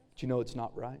 But you know it's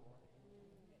not right.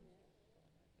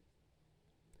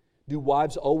 Do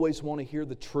wives always want to hear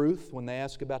the truth when they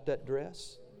ask about that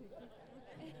dress?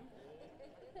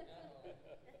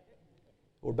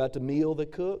 Or about the meal they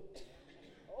cooked?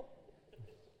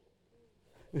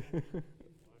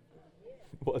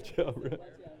 Watch out,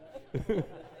 right?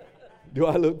 Do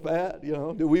I look fat?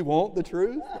 Do we want the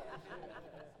truth?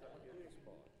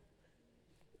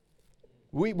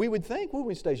 We would think, wouldn't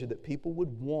we, Stacia, that people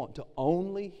would want to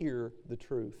only hear the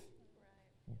truth.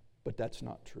 But that's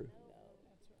not true.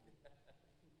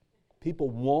 People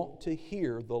want to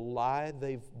hear the lie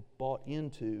they've bought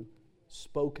into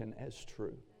spoken as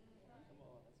true.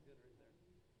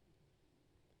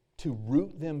 To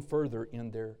root them further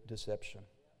in their deception.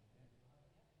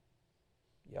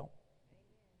 Yep.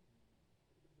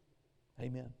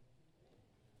 Amen.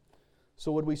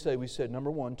 So what did we say? We said, number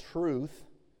one, truth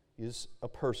is a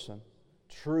person.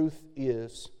 Truth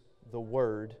is the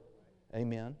Word.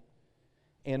 Amen.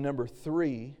 And number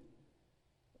three,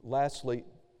 lastly,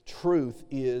 truth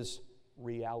is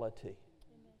reality.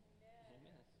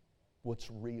 What's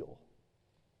real.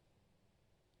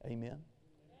 Amen.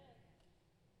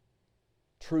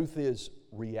 Truth is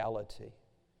reality.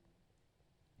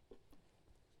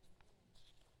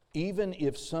 Even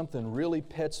if something really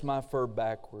pets my fur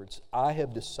backwards, I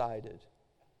have decided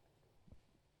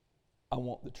I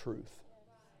want the truth.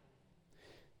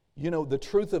 The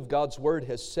truth of God's Word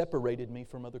has separated me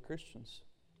from other Christians.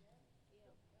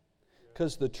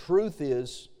 Because the truth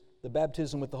is, the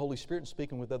baptism with the Holy Spirit and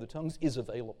speaking with other tongues is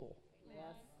available. Yes.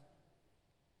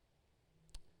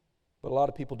 But a lot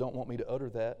of people don't want me to utter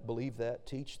that, believe that,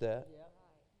 teach that,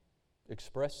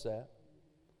 express that.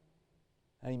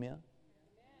 Amen.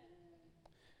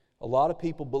 A lot of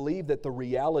people believe that the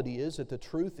reality is, that the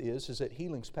truth is that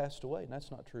healing's passed away, and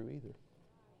that's not true either.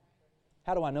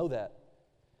 How do I know that?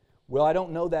 Well, I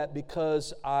don't know that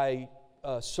because I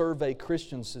survey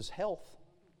Christians' health.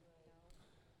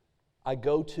 I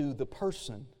go to the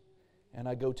person, and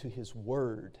I go to His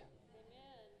Word.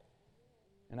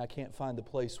 And I can't find the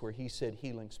place where He said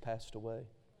healing's passed away.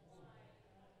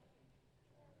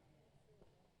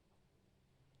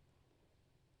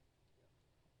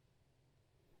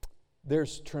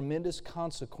 There's tremendous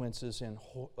consequences and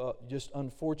just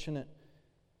unfortunate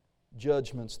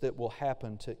judgments that will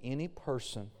happen to any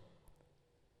person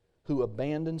who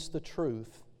abandons the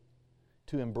truth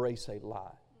to embrace a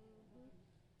lie.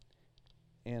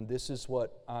 And this is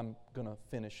what I'm going to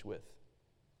finish with.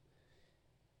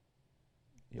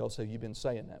 Y'all say, you've been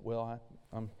saying that. Well,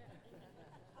 I'm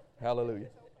hallelujah.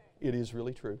 It is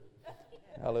really true.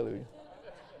 Hallelujah.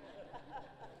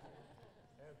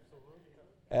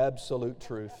 Absolute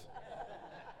truth.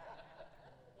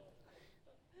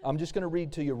 I'm just going to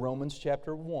read to you Romans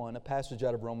chapter 1, a passage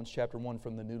out of Romans chapter 1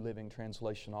 from the New Living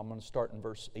Translation. I'm going to start in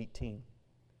verse 18.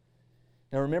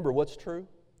 Now remember, what's true?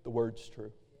 The Word's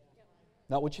true.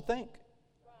 Not what you think.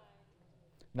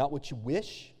 Not what you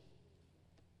wish.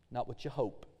 Not what you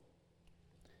hope.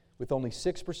 With only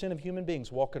 6% of human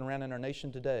beings walking around in our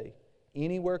nation today,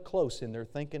 anywhere close in their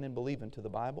thinking and believing to the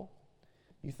Bible,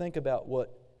 you think about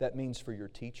what that means for your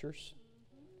teachers,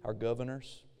 our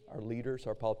governors, our leaders,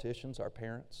 our politicians, our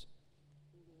parents.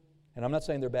 And I'm not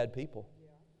saying they're bad people,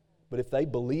 but if they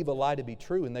believe a lie to be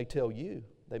true and they tell you,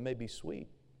 they may be sweet,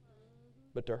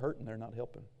 but they're hurting, they're not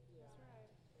helping.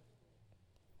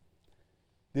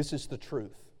 This is the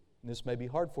truth. And this may be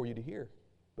hard for you to hear,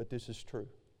 but this is true,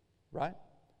 right?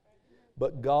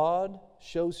 But God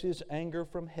shows His anger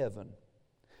from heaven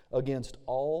against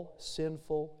all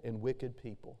sinful and wicked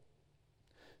people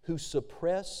who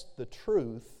suppress the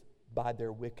truth by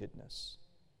their wickedness.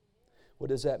 What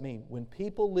does that mean? When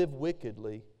people live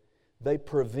wickedly, they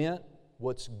prevent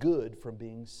what's good from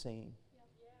being seen.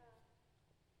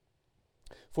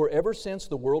 For ever since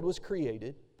the world was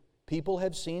created, people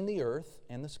have seen the earth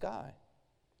and the sky.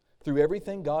 Through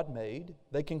everything God made,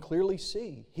 they can clearly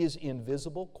see His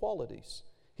invisible qualities,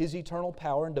 His eternal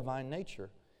power and divine nature.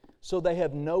 So they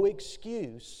have no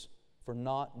excuse for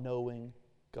not knowing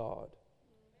God.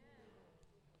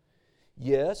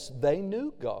 Yes, they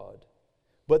knew God,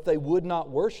 but they would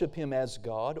not worship Him as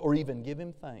God or even give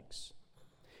Him thanks.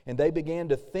 And they began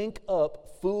to think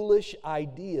up foolish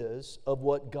ideas of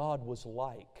what God was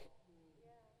like.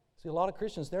 See, a lot of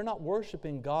Christians, they're not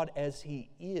worshiping God as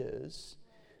He is.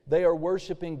 They are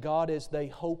worshiping God as they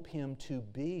hope Him to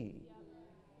be.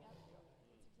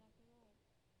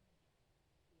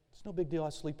 It's no big deal I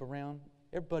sleep around.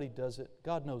 Everybody does it.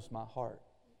 God knows my heart.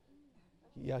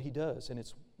 Yeah, He does, and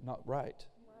it's not right.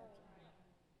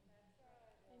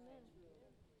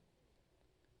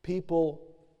 People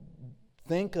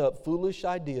think up foolish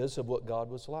ideas of what God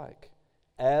was like.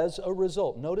 As a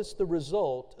result, notice the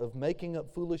result of making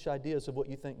up foolish ideas of what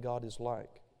you think God is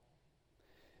like.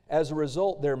 As a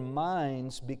result, their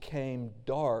minds became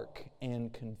dark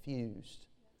and confused.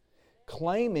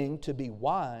 Claiming to be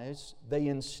wise, they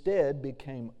instead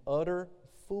became utter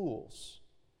fools.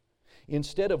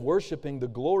 Instead of worshiping the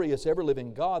glorious,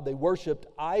 ever-living God, they worshiped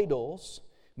idols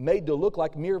made to look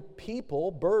like mere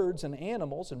people, birds and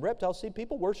animals and reptiles. See,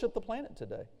 people worship the planet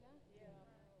today.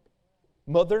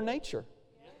 Mother Nature.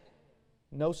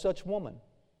 No such woman.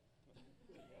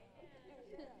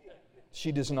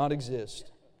 She does not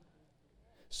exist.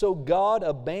 So God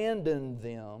abandoned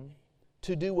them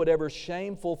to do whatever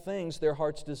shameful things their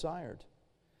hearts desired.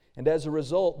 And as a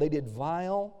result, they did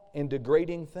vile and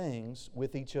degrading things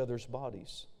with each other's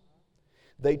bodies.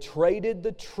 They traded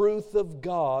the truth of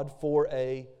God for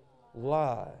a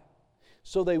lie.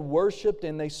 So they worshiped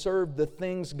and they served the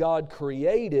things God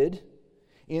created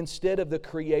instead of the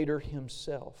Creator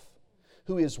Himself,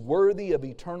 who is worthy of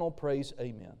eternal praise.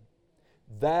 Amen.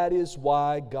 That is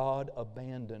why God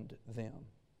abandoned them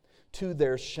to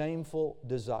their shameful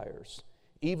desires.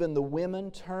 Even the women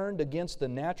turned against the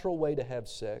natural way to have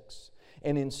sex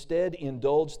and instead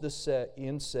indulged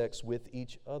in sex with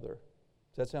each other.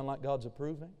 Does that sound like God's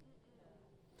approving?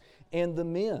 And the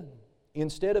men,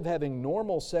 instead of having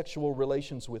normal sexual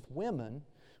relations with women,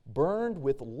 burned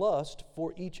with lust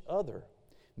for each other.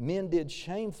 Men did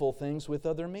shameful things with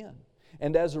other men.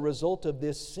 And as a result of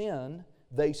this sin,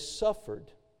 they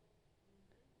suffered.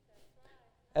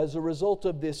 As a result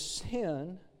of this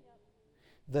sin,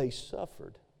 they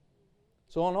suffered.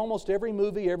 So on almost every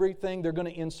movie, everything, they're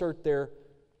going to insert their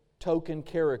token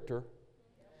character.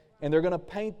 And they're going to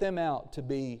paint them out to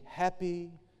be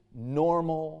happy,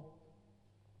 normal,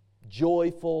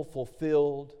 joyful,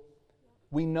 fulfilled.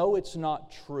 We know it's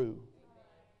not true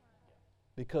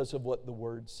because of what the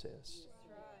Word says.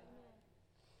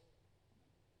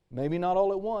 Maybe not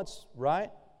all at once, right?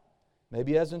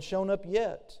 Maybe it hasn't shown up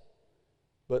yet.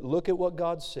 But look at what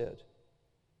God said.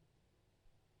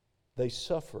 They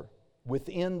suffer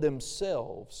within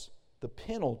themselves the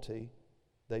penalty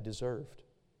they deserved.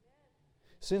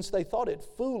 Since they thought it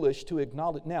foolish to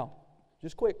acknowledge... Now,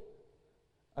 just quick.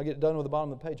 I get done with the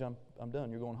bottom of the page. I'm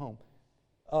done. You're going home.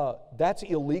 That's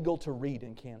illegal to read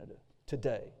in Canada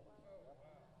today.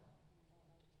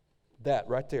 That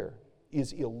right there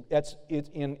is that's it.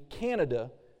 In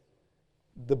Canada,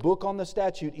 the book on the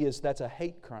statute is that's a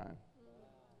hate crime.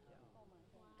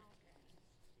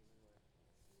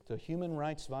 It's a human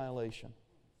rights violation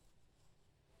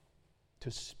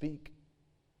to speak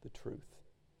the truth.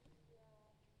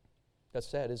 That's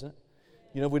sad, isn't it?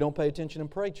 You know, if we don't pay attention and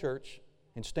pray, church,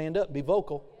 and stand up, be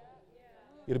vocal,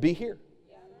 it'll be here.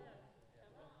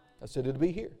 I said it'll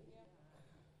be here.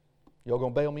 Y'all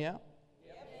gonna bail me out?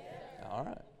 All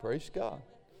right, praise God.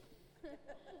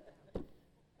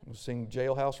 We'll sing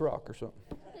Jailhouse Rock or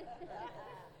something.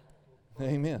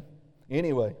 Amen.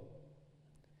 Anyway,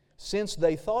 since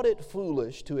they thought it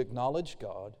foolish to acknowledge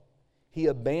God, He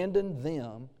abandoned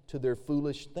them to their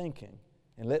foolish thinking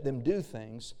and let them do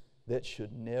things that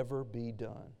should never be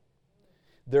done.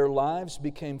 Their lives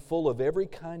became full of every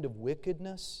kind of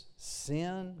wickedness,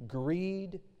 sin,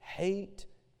 greed, hate,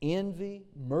 envy,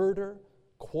 murder,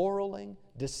 quarreling,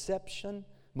 deception,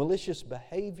 malicious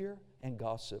behavior, and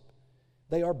gossip.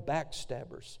 They are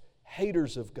backstabbers,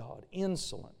 haters of God,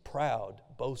 insolent, proud,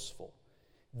 boastful.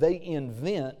 They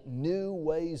invent new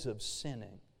ways of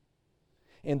sinning,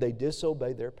 and they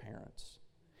disobey their parents.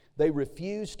 They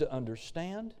refuse to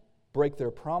understand, break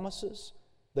their promises.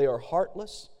 They are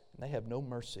heartless, and they have no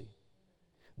mercy.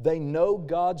 They know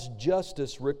God's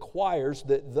justice requires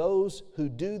that those who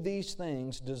do these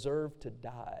things deserve to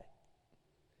die.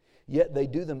 Yet they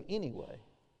do them anyway.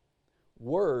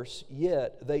 Worse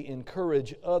yet, they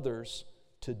encourage others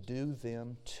to do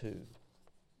them too.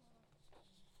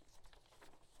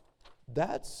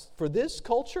 That's for this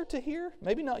culture to hear,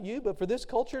 maybe not you, but for this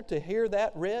culture to hear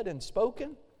that read and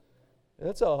spoken,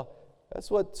 that's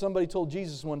what somebody told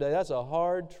Jesus one day. That's a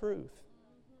hard truth.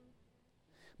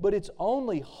 But it's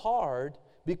only hard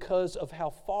because of how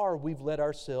far we've let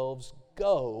ourselves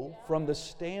go from the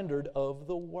standard of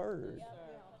the Word.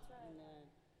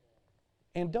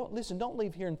 And don't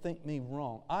leave here and think me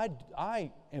wrong.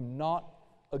 I am not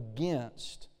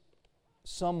against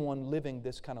someone living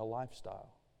this kind of lifestyle.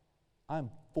 I'm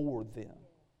for them.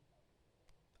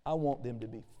 I want them to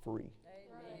be free.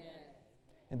 Amen.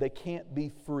 And they can't be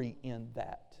free in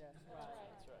that.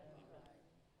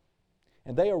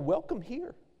 And they are welcome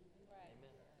here.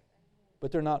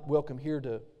 But they're not welcome here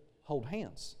to hold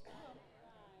hands.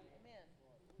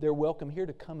 They're welcome here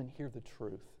to come and hear the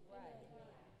truth.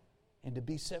 And to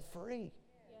be set free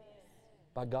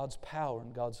by God's power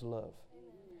and God's love.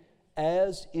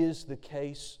 As is the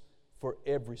case for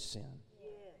every sin.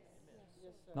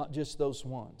 Not just those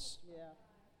ones.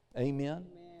 Amen?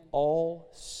 All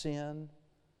sin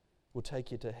will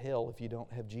take you to hell if you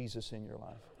don't have Jesus in your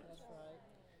life.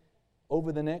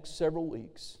 Over the next several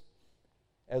weeks,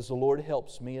 as the Lord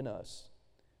helps me and us,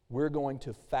 we're going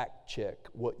to fact check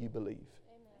what you believe.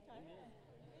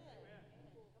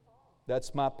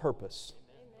 That's my purpose.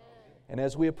 And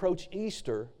as we approach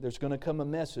Easter, there's going to come a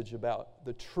message about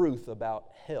the truth about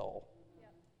hell.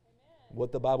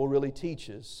 What the Bible really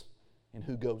teaches and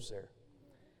who goes there.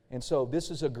 And so this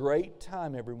is a great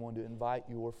time, everyone, to invite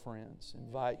your friends.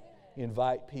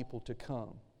 Invite people to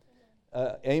come.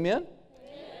 Amen?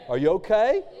 Are you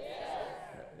okay?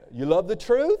 You love the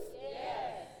truth?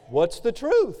 What's the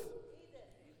truth?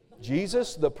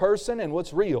 Jesus, the person, and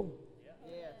what's real.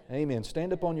 Amen.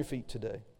 Stand up on your feet today.